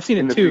 times. Well, I've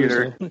seen it 2.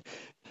 So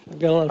I've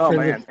got a lot of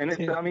friends. Man,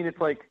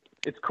 and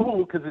it's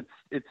cool because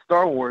it's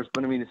Star Wars,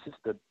 but I mean it's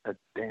just a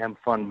damn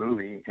fun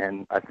movie,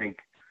 and I think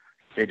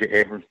J.J.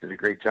 Abrams did a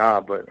great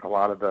job. But a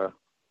lot of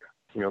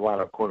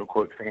quote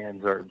unquote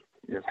fans are.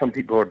 Some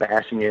people are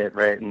bashing it,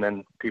 right? And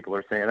then people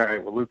are saying, all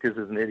right, well, Lucas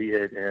is an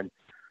idiot, and,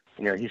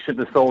 he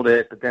shouldn't have sold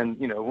it. But then,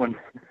 when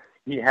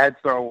he had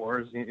Star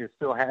Wars, he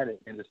still had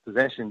it in his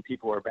possession,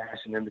 people are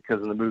bashing him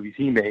because of the movies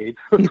he made.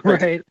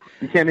 Right.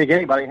 You can't make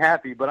anybody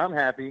happy, but I'm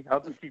happy.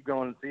 I'll just keep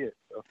going and see it.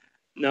 So,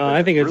 no,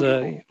 I think it's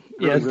really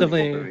it's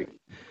really cool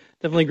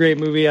definitely a great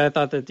movie. I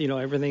thought that,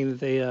 everything that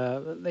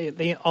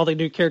they all the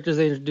new characters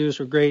they introduced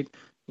were great.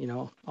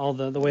 All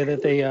the way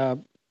that they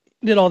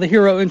did all the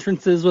hero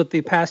entrances with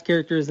the past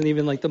characters, and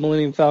even like the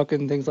Millennium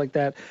Falcon, things like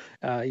that.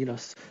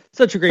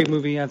 Such a great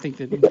movie. I think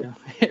that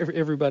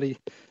everybody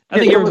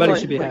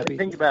should be happy.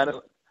 Think about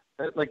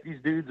it. Like, these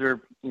dudes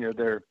are,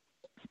 they're,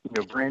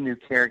 brand new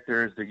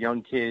characters. They're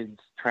young kids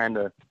trying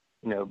to,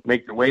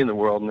 make their way in the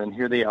world, and then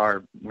here they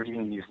are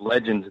reading these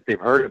legends that they've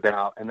heard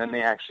about, and then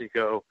they actually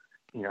go,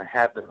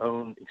 have their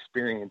own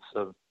experience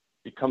of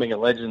becoming a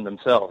legend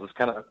themselves. It's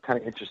kind of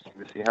interesting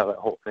to see how that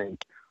whole thing,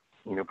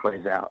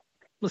 plays out.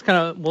 Let's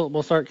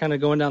we'll start kind of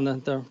going down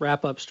the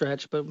wrap up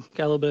stretch, but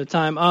got a little bit of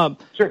time.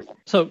 Sure.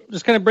 So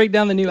just kind of break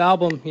down the new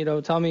album.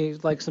 Tell me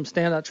like some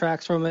standout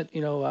tracks from it.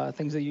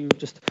 Things that you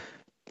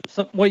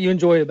what you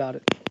enjoyed about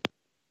it.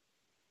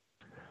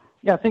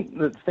 Yeah, I think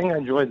the thing I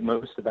enjoyed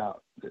most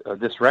about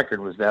this record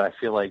was that I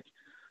feel like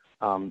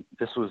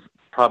this was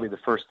probably the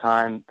first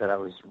time that I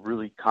was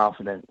really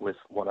confident with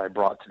what I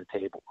brought to the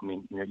table. I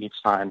mean,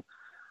 each time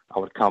I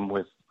would come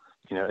with.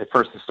 At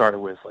first it started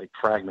with like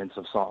fragments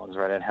of songs,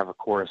 right? I'd have a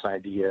chorus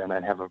idea and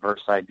I'd have a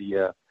verse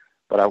idea,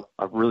 but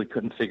I really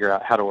couldn't figure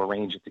out how to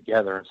arrange it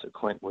together. And so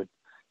Clint would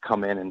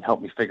come in and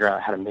help me figure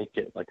out how to make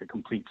it like a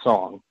complete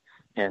song.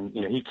 And,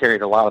 he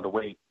carried a lot of the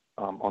weight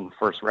on the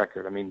first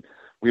record. I mean,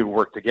 we would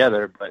work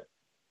together, but,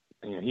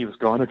 he was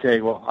going, okay,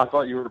 well, I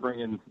thought you were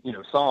bringing,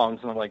 songs.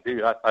 And I'm like,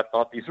 dude, I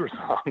thought these were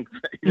songs.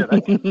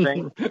 That's the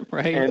thing.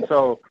 Right. And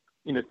so,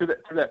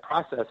 through that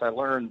process, I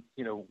learned,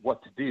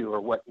 what to do or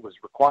what was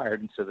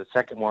required. And so the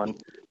second one,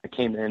 I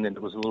came in and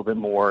it was a little bit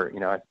more,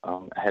 I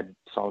had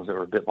songs that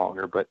were a bit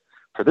longer. But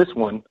for this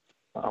one,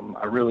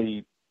 I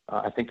really,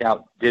 I think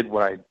outdid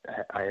what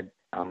I had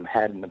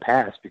had in the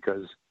past,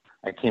 because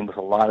I came with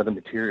a lot of the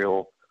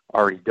material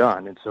already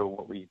done. And so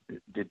what we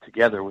did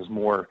together was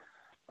more,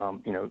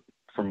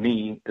 for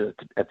me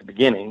at the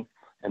beginning.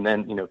 And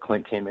then,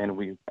 Clint came in,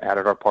 we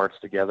added our parts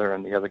together,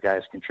 and the other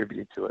guys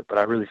contributed to it. But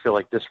I really feel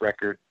like this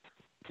record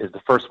is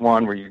the first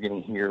one where you're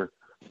going to hear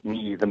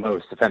me the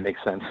most, if that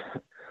makes sense.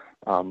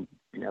 So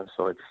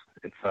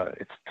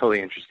it's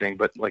totally interesting.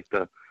 But like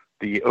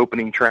the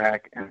opening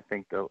track, and I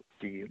think the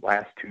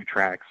last two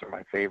tracks are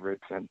my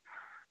favorites. And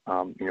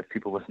if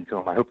people listen to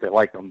them, I hope they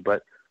like them.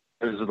 But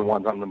those are the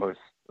ones I'm the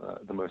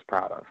most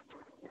proud of.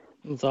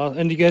 That's awesome.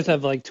 And do you guys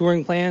have like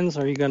touring plans?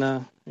 Are you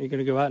gonna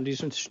go out and do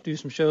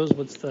some shows?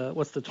 What's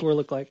the tour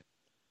look like?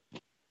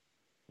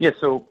 Yeah,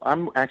 so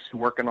I'm actually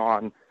working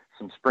on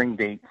some spring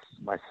dates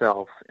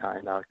myself,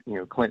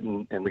 and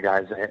Clinton and the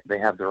guys, they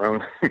have their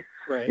own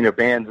right.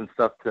 Bands and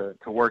stuff to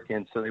work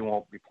in, so they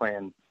won't be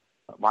playing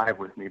live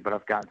with me. But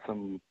I've got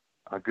some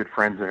good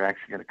friends that are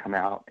actually going to come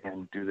out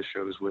and do the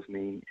shows with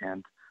me,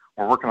 and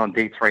we're working on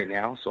dates right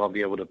now, so I'll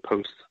be able to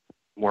post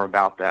more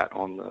about that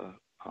on the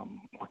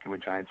Walking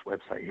with Giants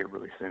website here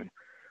really soon.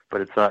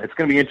 But it's going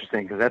to be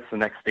interesting, because that's the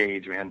next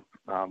stage, man.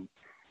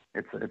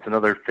 It's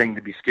another thing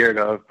to be scared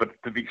of,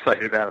 but to be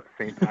excited about at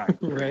the same time.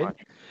 Right.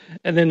 Much.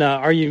 And then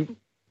are you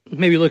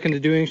maybe looking to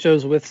doing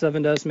shows with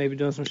Sevendust, maybe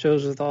doing some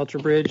shows with Alter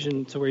Bridge,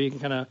 and to where you can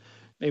kind of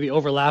maybe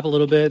overlap a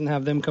little bit and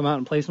have them come out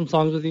and play some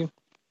songs with you?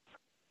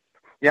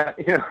 Yeah,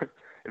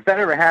 if that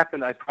ever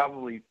happened, I'd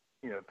probably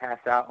pass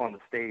out on the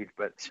stage.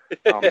 But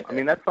I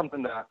mean, that's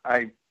something that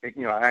I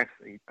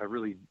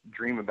really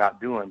dream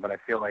about doing. But I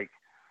feel like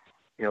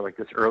like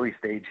this early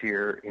stage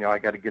here, I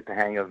got to get the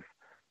hang of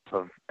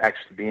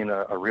actually being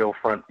a real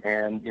front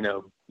man.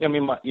 I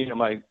mean,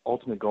 my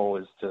ultimate goal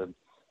is to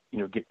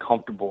get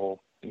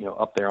comfortable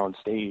up there on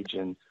stage,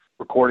 and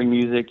recording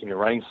music,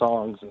 writing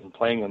songs and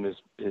playing them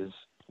is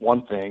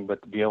one thing,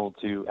 but to be able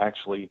to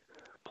actually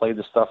play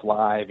the stuff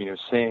live,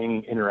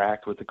 sing,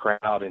 interact with the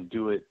crowd, and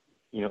do it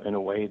in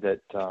a way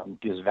that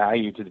gives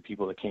value to the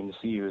people that came to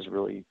see you is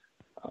really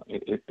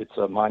it's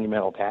a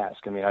monumental task.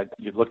 I mean,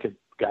 you look at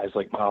guys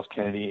like Miles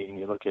Kennedy, and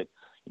you look at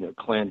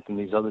Clint and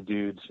these other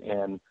dudes,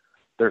 and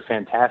they're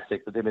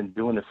fantastic, but they've been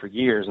doing it for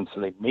years, and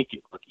so they make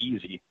it look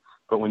easy.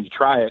 But when you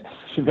try it,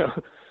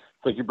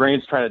 it's like your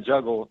brain's trying to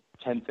juggle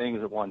 10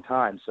 things at one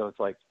time. So it's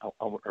like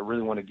I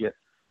really want to get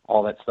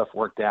all that stuff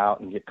worked out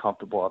and get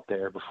comfortable up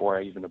there before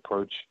I even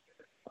approach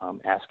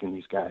asking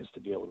these guys to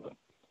be able to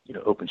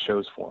open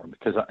shows for them,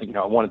 because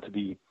I want it to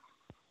be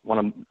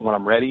when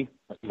I'm ready.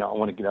 I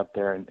want to get up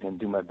there and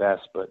do my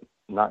best, but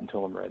not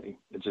until I'm ready.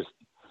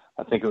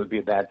 I think it would be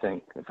a bad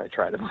thing if I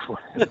tried it before.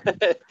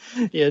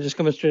 Yeah, just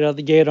coming straight out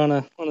the gate on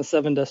a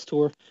Sevendust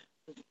tour,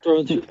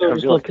 throwing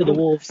yourself to the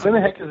wolves. Who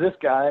the heck is this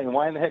guy, and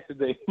why in the heck did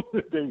they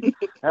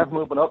have him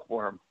open up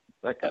for him?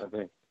 That kind of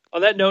thing.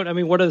 On that note, I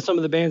mean, what are some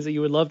of the bands that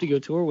you would love to go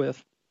tour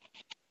with?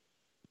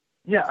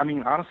 Yeah, I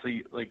mean,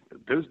 honestly, like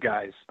those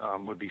guys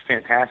would be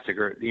fantastic,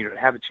 or to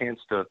have a chance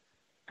to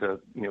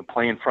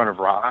play in front of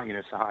Ra,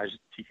 Sahaj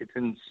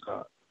Tikatin's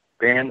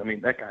band. I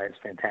mean, that guy is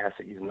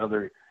fantastic. He's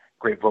another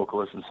great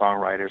vocalist and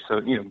songwriter.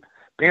 So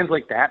bands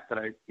like that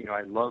I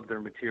love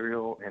their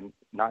material, and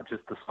not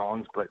just the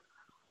songs, but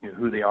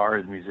who they are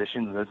as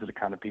musicians. Those are the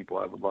kind of people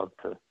I would love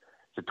to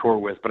tour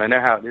with. But I know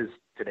how it is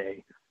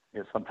today.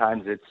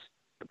 Sometimes it's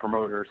the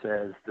promoter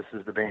says this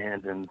is the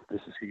band and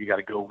this is who you got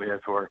to go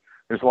with, or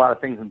there's a lot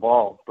of things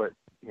involved. But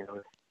if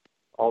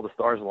all the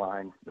stars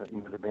align,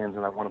 the bands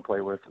that I want to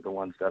play with are the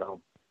ones that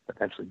I'll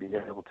eventually be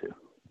able to.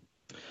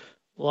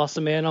 Well,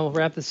 awesome, man. I'll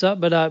wrap this up,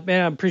 but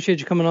man, I appreciate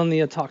you coming on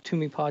the Talk to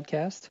Me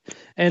podcast,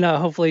 and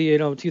hopefully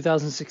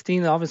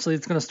 2016. Obviously,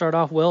 it's going to start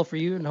off well for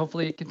you, and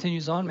hopefully it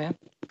continues on, man.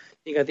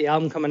 You got the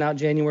album coming out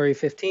January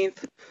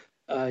 15th.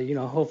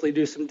 Hopefully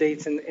do some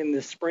dates in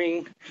the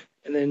spring,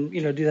 and then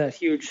do that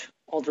huge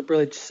Alter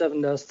Bridge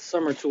Sevendust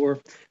summer tour.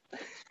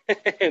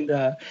 And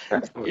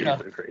that's so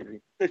crazy,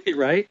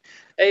 right?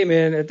 Hey,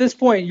 man, at this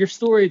point, your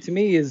story to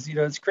me is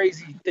it's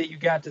crazy that you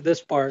got to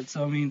this part.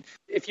 So I mean,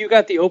 if you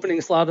got the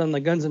opening slot on the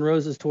Guns N'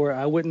 Roses tour,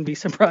 I wouldn't be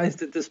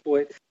surprised at this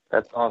point.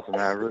 That's awesome,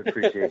 man. I really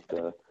appreciate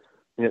the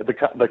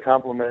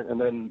compliment, and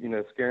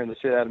then scaring the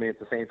shit out of me at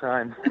the same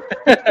time.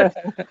 But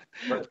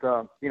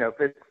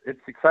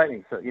it's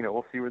exciting. So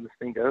we'll see where this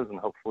thing goes, and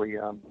hopefully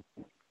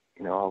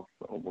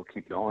we'll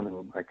keep going,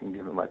 and I can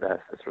give it my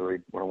best. That's really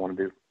what I want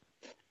to do.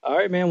 All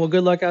right, man. Well,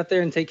 good luck out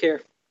there, and take care.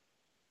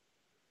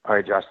 All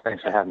right, Josh.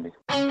 Thanks for having me.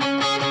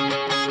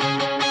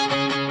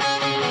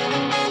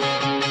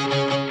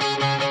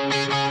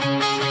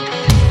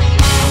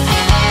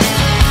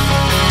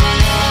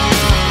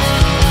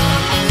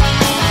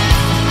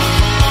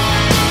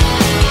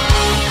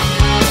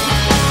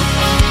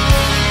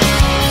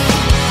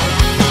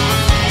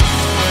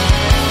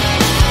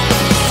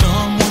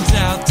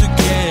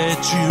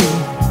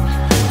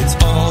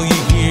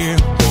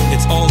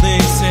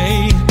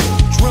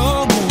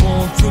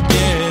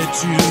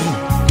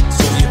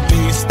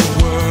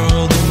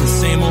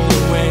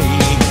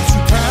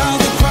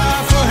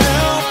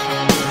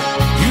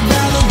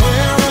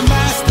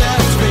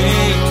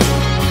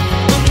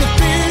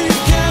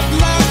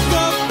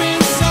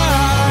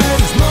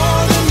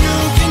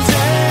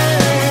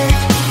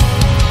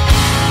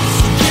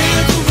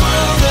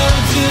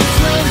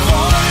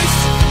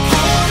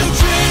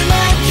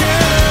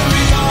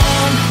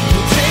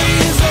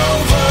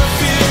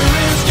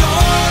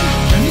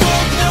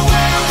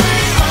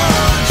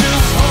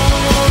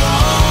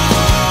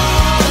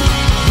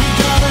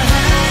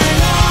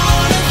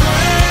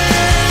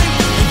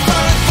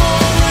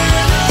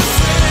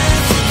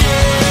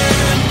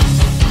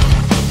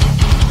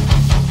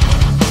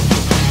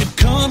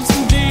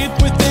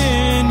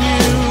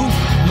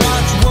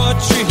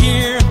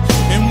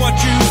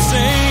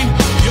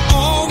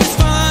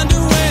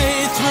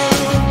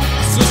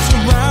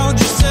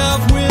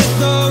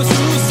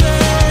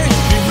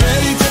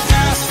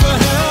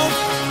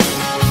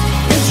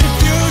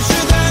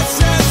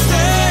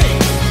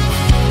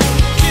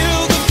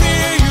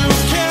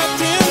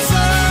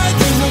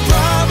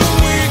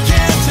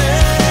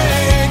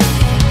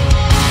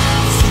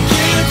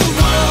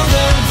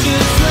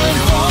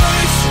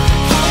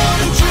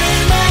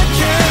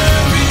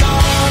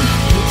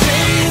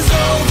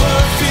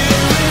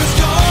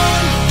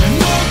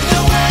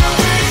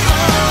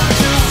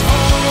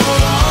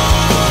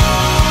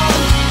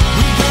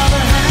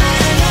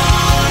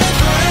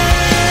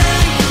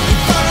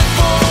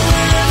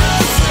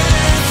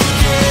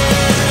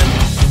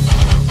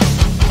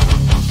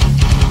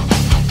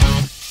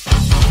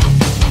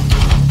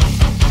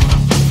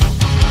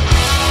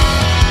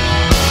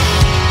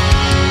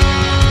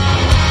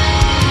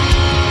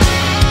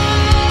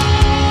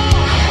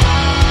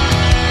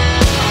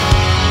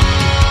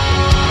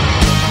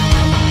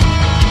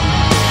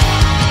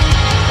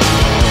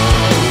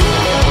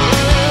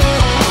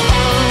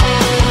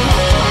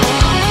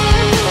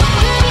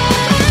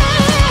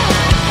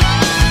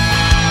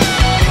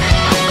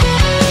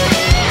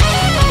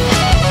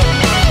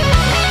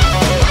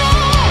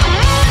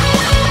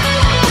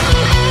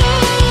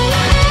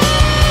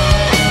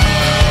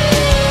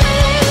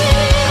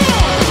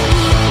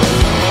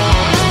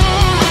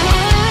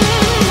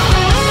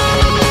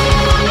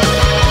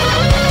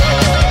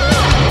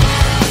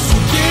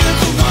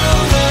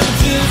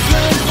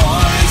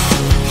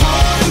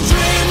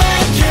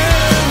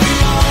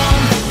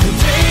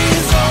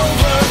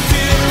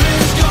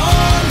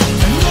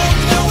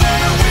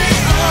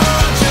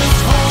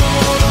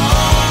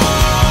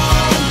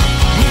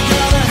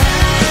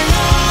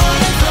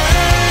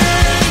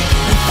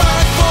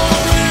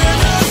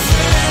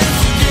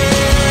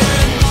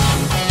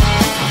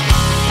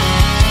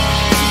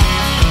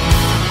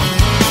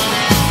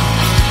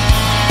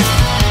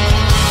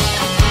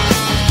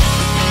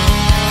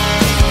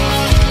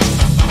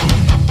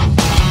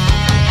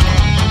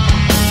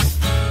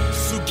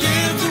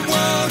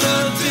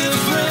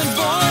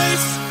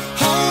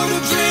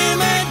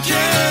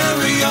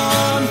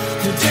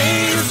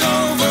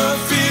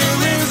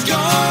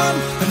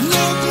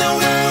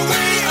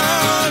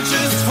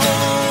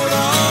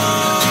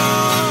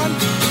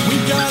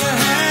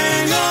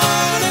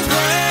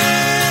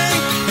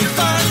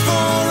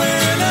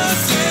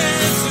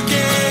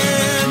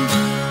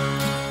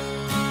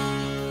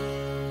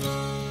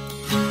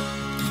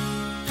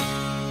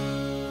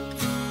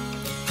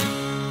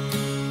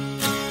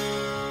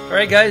 All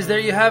right, guys, there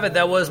you have it.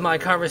 That was my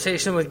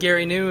conversation with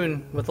Gary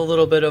Noon with a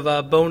little bit of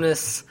a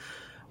bonus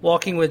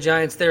Walking with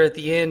Giants there at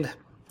the end.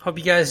 Hope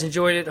you guys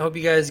enjoyed it. Hope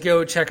you guys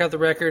go check out the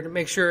record.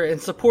 Make sure and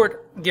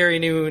support Gary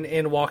Noon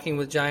and Walking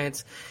with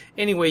Giants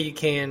any way you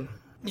can.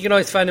 You can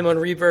always find him on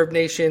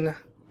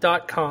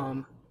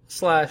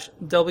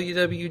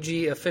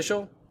ReverbNation.com/WWG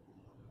official.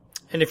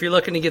 And if you're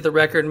looking to get the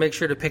record, make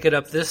sure to pick it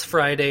up this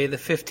Friday, the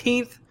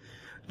 15th,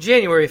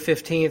 January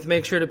 15th.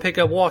 Make sure to pick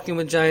up Walking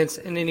with Giants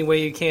in any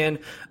way you can.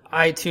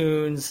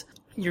 iTunes,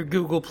 your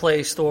Google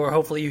Play Store.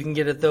 Hopefully you can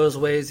get it those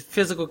ways.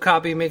 Physical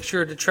copy, make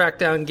sure to track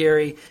down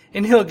Gary,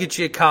 and he'll get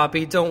you a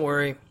copy. Don't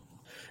worry.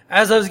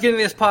 As I was getting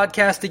this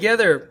podcast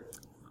together,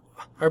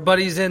 our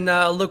buddies in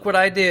Look What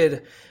I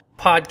Did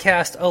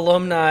podcast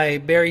alumni,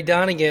 Barry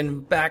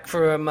Donegan, back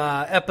from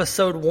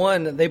episode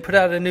 1. They put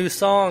out a new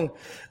song.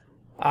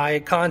 I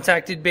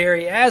contacted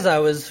Barry as I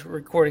was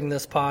recording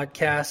this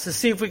podcast to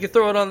see if we could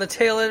throw it on the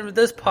tail end of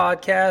this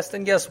podcast,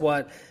 and guess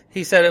what?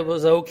 He said it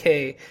was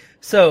okay.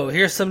 So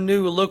here's some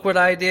new Look What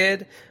I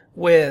Did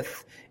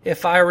with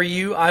If I Were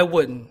You, I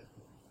Wouldn't.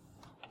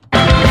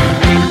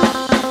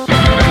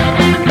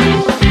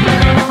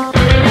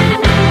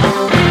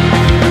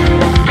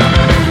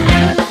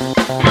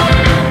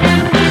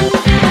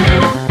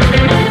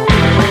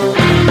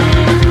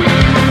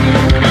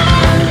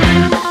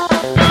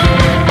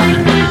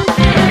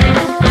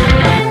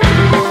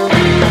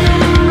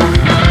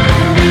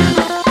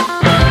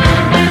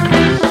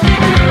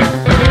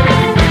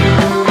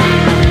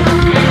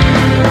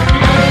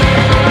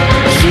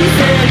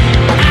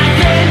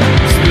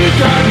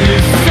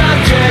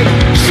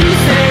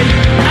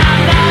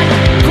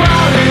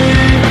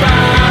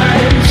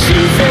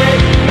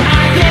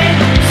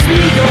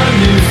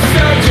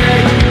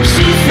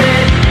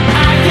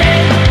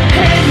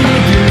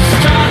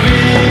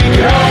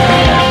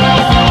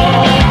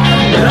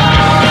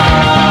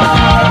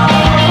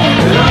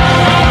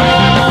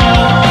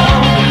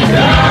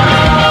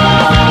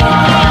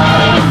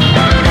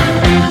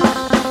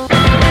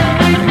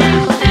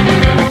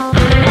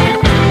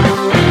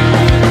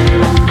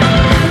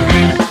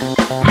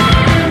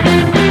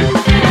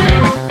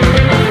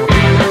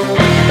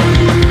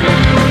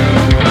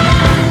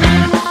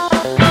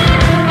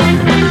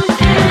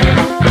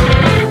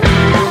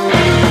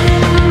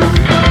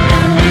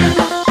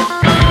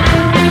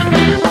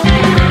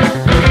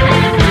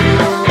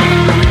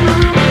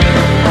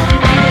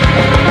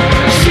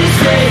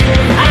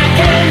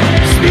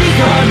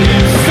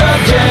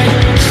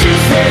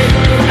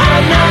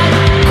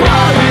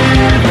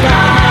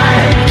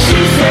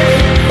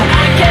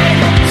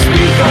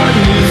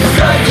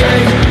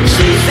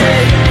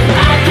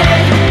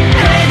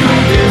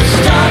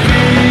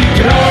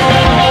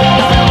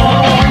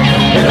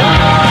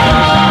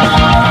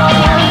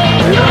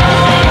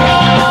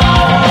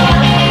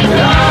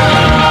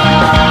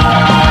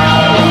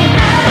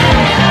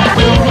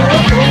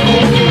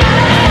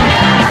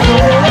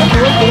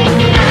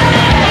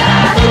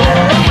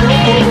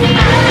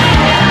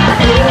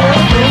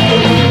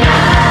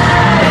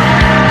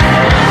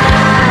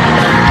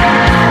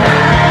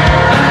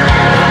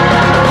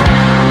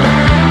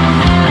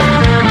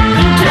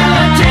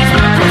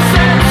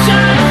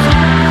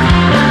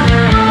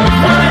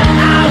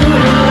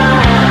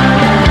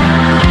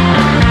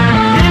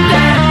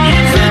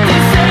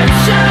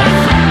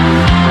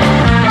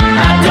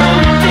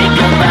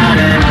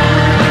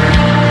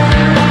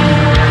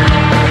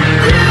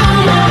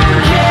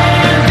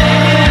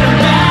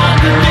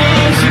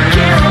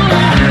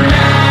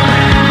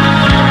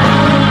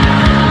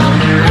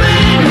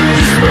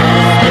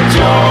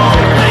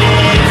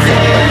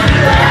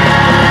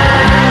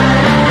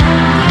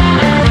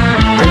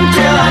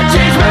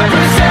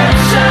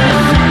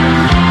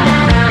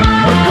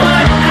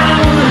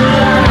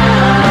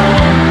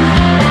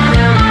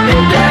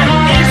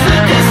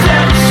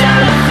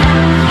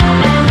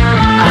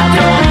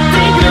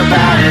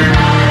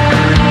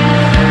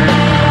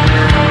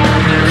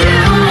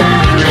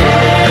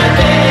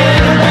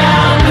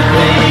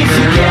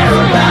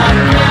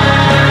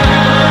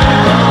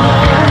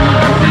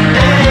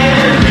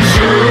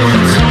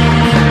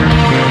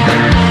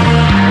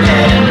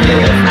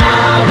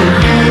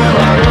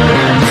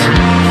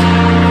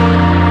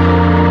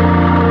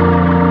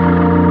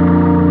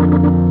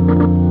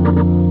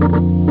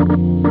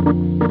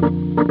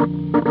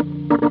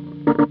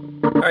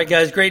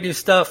 Guys, great new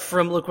stuff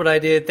from Look What I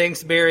Did.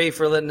 Thanks, Barry,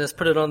 for letting us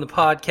put it on the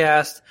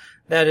podcast.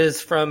 That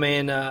is from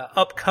an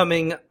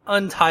upcoming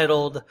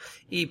Untitled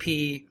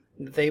EP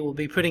that they will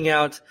be putting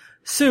out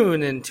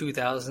soon in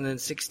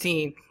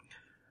 2016.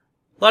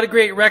 A lot of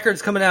great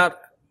records coming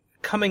up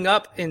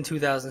in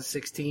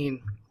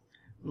 2016.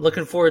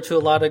 Looking forward to a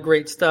lot of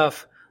great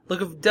stuff.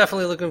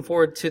 Definitely looking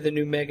forward to the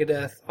new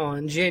Megadeth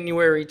on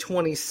January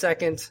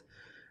 22nd.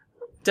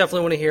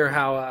 Definitely want to hear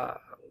how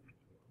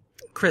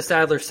Chris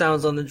Adler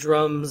sounds on the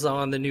drums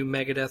on the new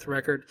Megadeth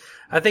record.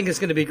 I think it's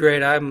going to be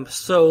great. I'm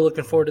so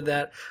looking forward to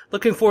that.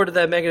 Looking forward to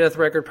that Megadeth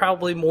record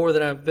probably more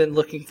than I've been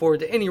looking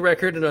forward to any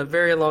record in a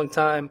very long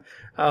time.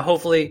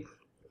 Hopefully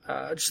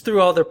just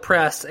through all the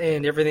press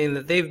and everything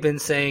that they've been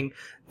saying,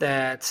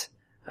 that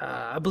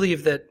I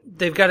believe that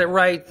they've got it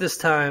right this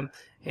time,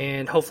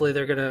 and hopefully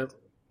they're going to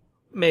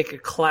make a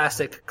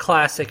classic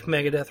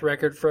Megadeth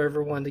record for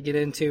everyone to get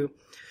into.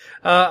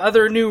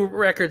 Other new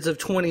records of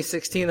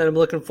 2016 that I'm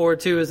looking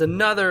forward to is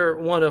another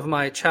one of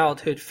my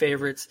childhood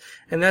favorites,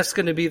 and that's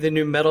going to be the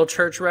new Metal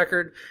Church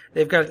record.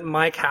 They've got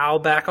Mike Howe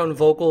back on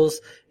vocals.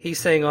 He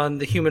sang on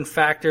The Human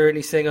Factor, and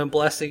he sang on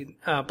Blessing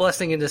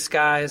in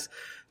Disguise.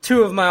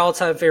 Two of my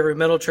all-time favorite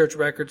Metal Church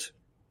records.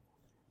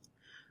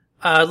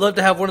 I'd love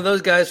to have one of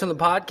those guys from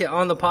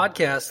on the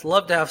podcast.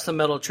 Love to have some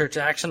Metal Church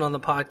action on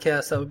the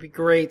podcast. That would be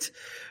great.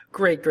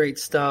 Great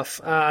stuff.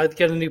 I've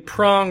got a new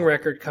Prong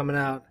record coming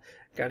out.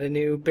 Got a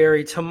new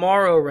Bury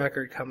Tomorrow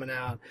record coming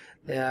out.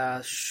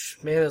 Man,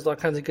 there's all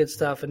kinds of good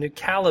stuff. A new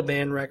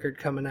Caliban record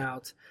coming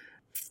out.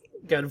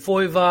 Got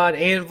Voivod,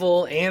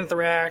 Anvil,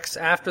 Anthrax,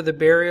 After the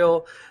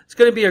Burial. It's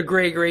going to be a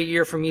great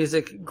year for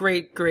music.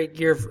 Great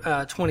year,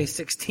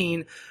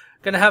 2016.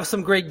 Going to have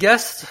some great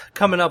guests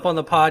coming up on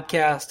the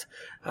podcast.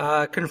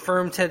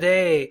 Confirmed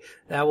today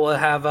that we'll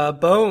have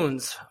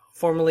Bones,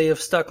 formerly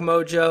of Stuck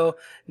Mojo,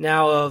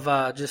 now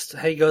of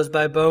he goes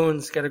by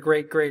Bones. Got a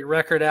great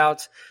record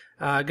out.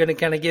 Going to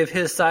kind of give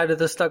his side of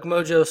the Stuck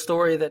Mojo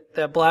story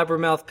that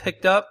Blabbermouth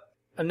picked up.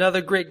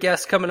 Another great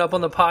guest coming up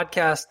on the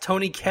podcast,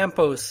 Tony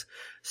Campos,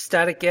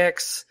 Static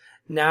X,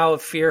 now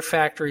of Fear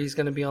Factory. He's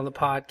going to be on the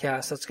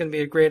podcast. That's going to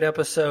be a great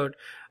episode.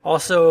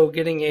 Also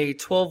getting a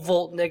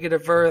 12-volt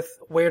Negative Earth,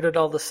 Where Did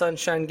All the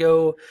Sunshine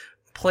Go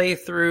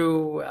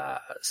playthrough.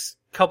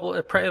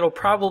 It'll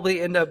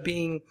probably end up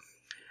being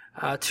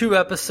a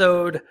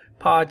 2-episode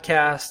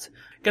podcast.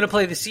 Going to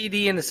play the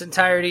CD in its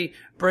entirety,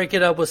 break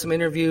it up with some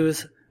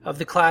interviews of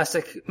the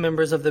classic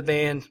members of the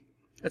band.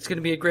 It's going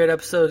to be a great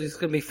episode. It's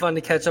going to be fun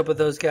to catch up with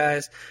those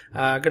guys.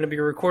 Going to be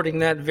recording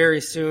that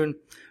very soon.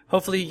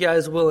 Hopefully you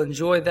guys will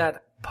enjoy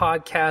that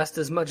podcast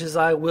as much as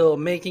I will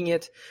making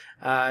it.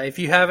 If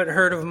you haven't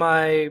heard of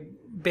my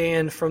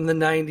band from the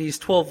 90s,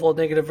 12-volt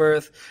Negative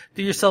Earth,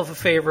 do yourself a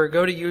favor.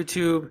 Go to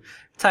YouTube,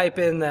 type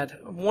in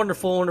that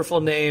wonderful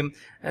name,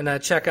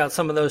 and check out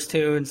some of those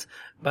tunes.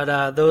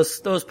 But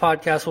those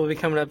podcasts will be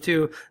coming up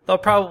too. There'll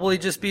probably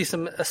just be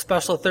some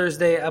special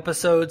Thursday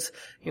episodes.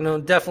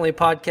 Definitely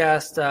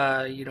podcast.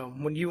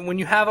 When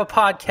you have a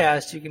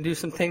podcast, you can do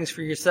some things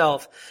for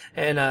yourself,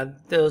 and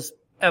those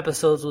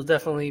episodes will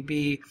definitely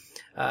be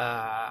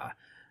a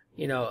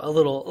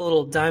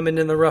little diamond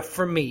in the rough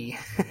for me.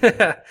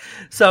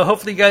 So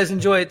hopefully you guys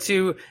enjoy it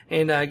too,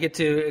 and get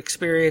to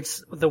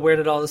experience the Where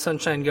Did All the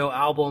Sunshine Go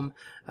album,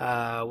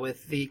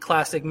 with the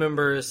classic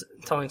members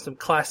telling some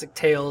classic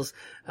tales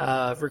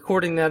of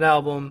recording that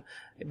album,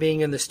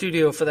 being in the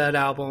studio for that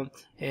album,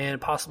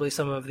 and possibly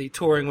some of the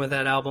touring with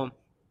that album.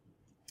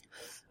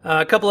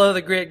 A couple of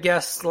other great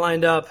guests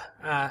lined up.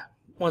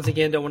 Once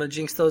again, don't want to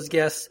jinx those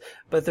guests,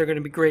 but they're going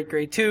to be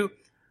great too.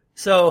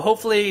 So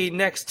hopefully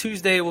next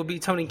Tuesday will be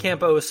Tony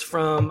Campos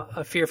from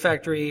Fear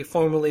Factory,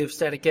 formerly of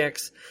Static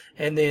X,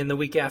 and then the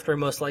week after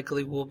most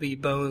likely will be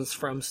Bones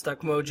from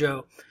Stuck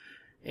Mojo.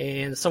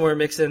 And somewhere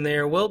mixed in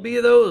there will be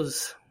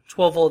those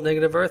 12-volt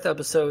Negative Earth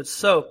episodes.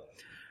 So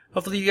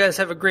hopefully you guys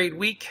have a great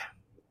week.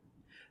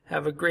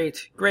 Have a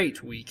great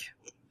week.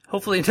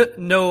 Hopefully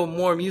no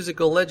more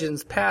musical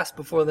legends pass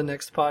before the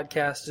next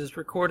podcast is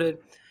recorded.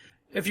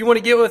 If you want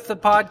to get with the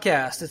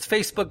podcast, it's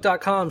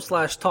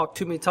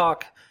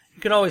facebook.com/talktometalk.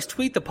 You can always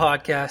tweet the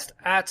podcast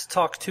at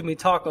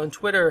TalkToMeTalk on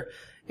Twitter,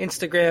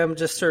 Instagram.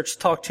 Just search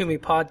Talk To Me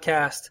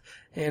Podcast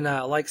and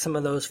like some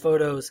of those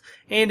photos.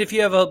 And if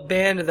you have a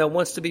band that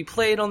wants to be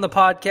played on the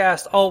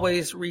podcast,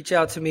 always reach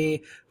out to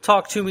me.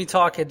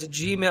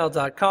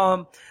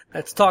 TalkToMeTalk@gmail.com.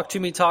 That's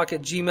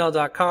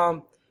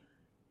TalkToMeTalk@gmail.com.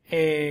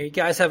 And you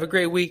guys have a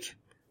great week.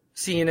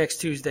 See you next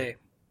Tuesday.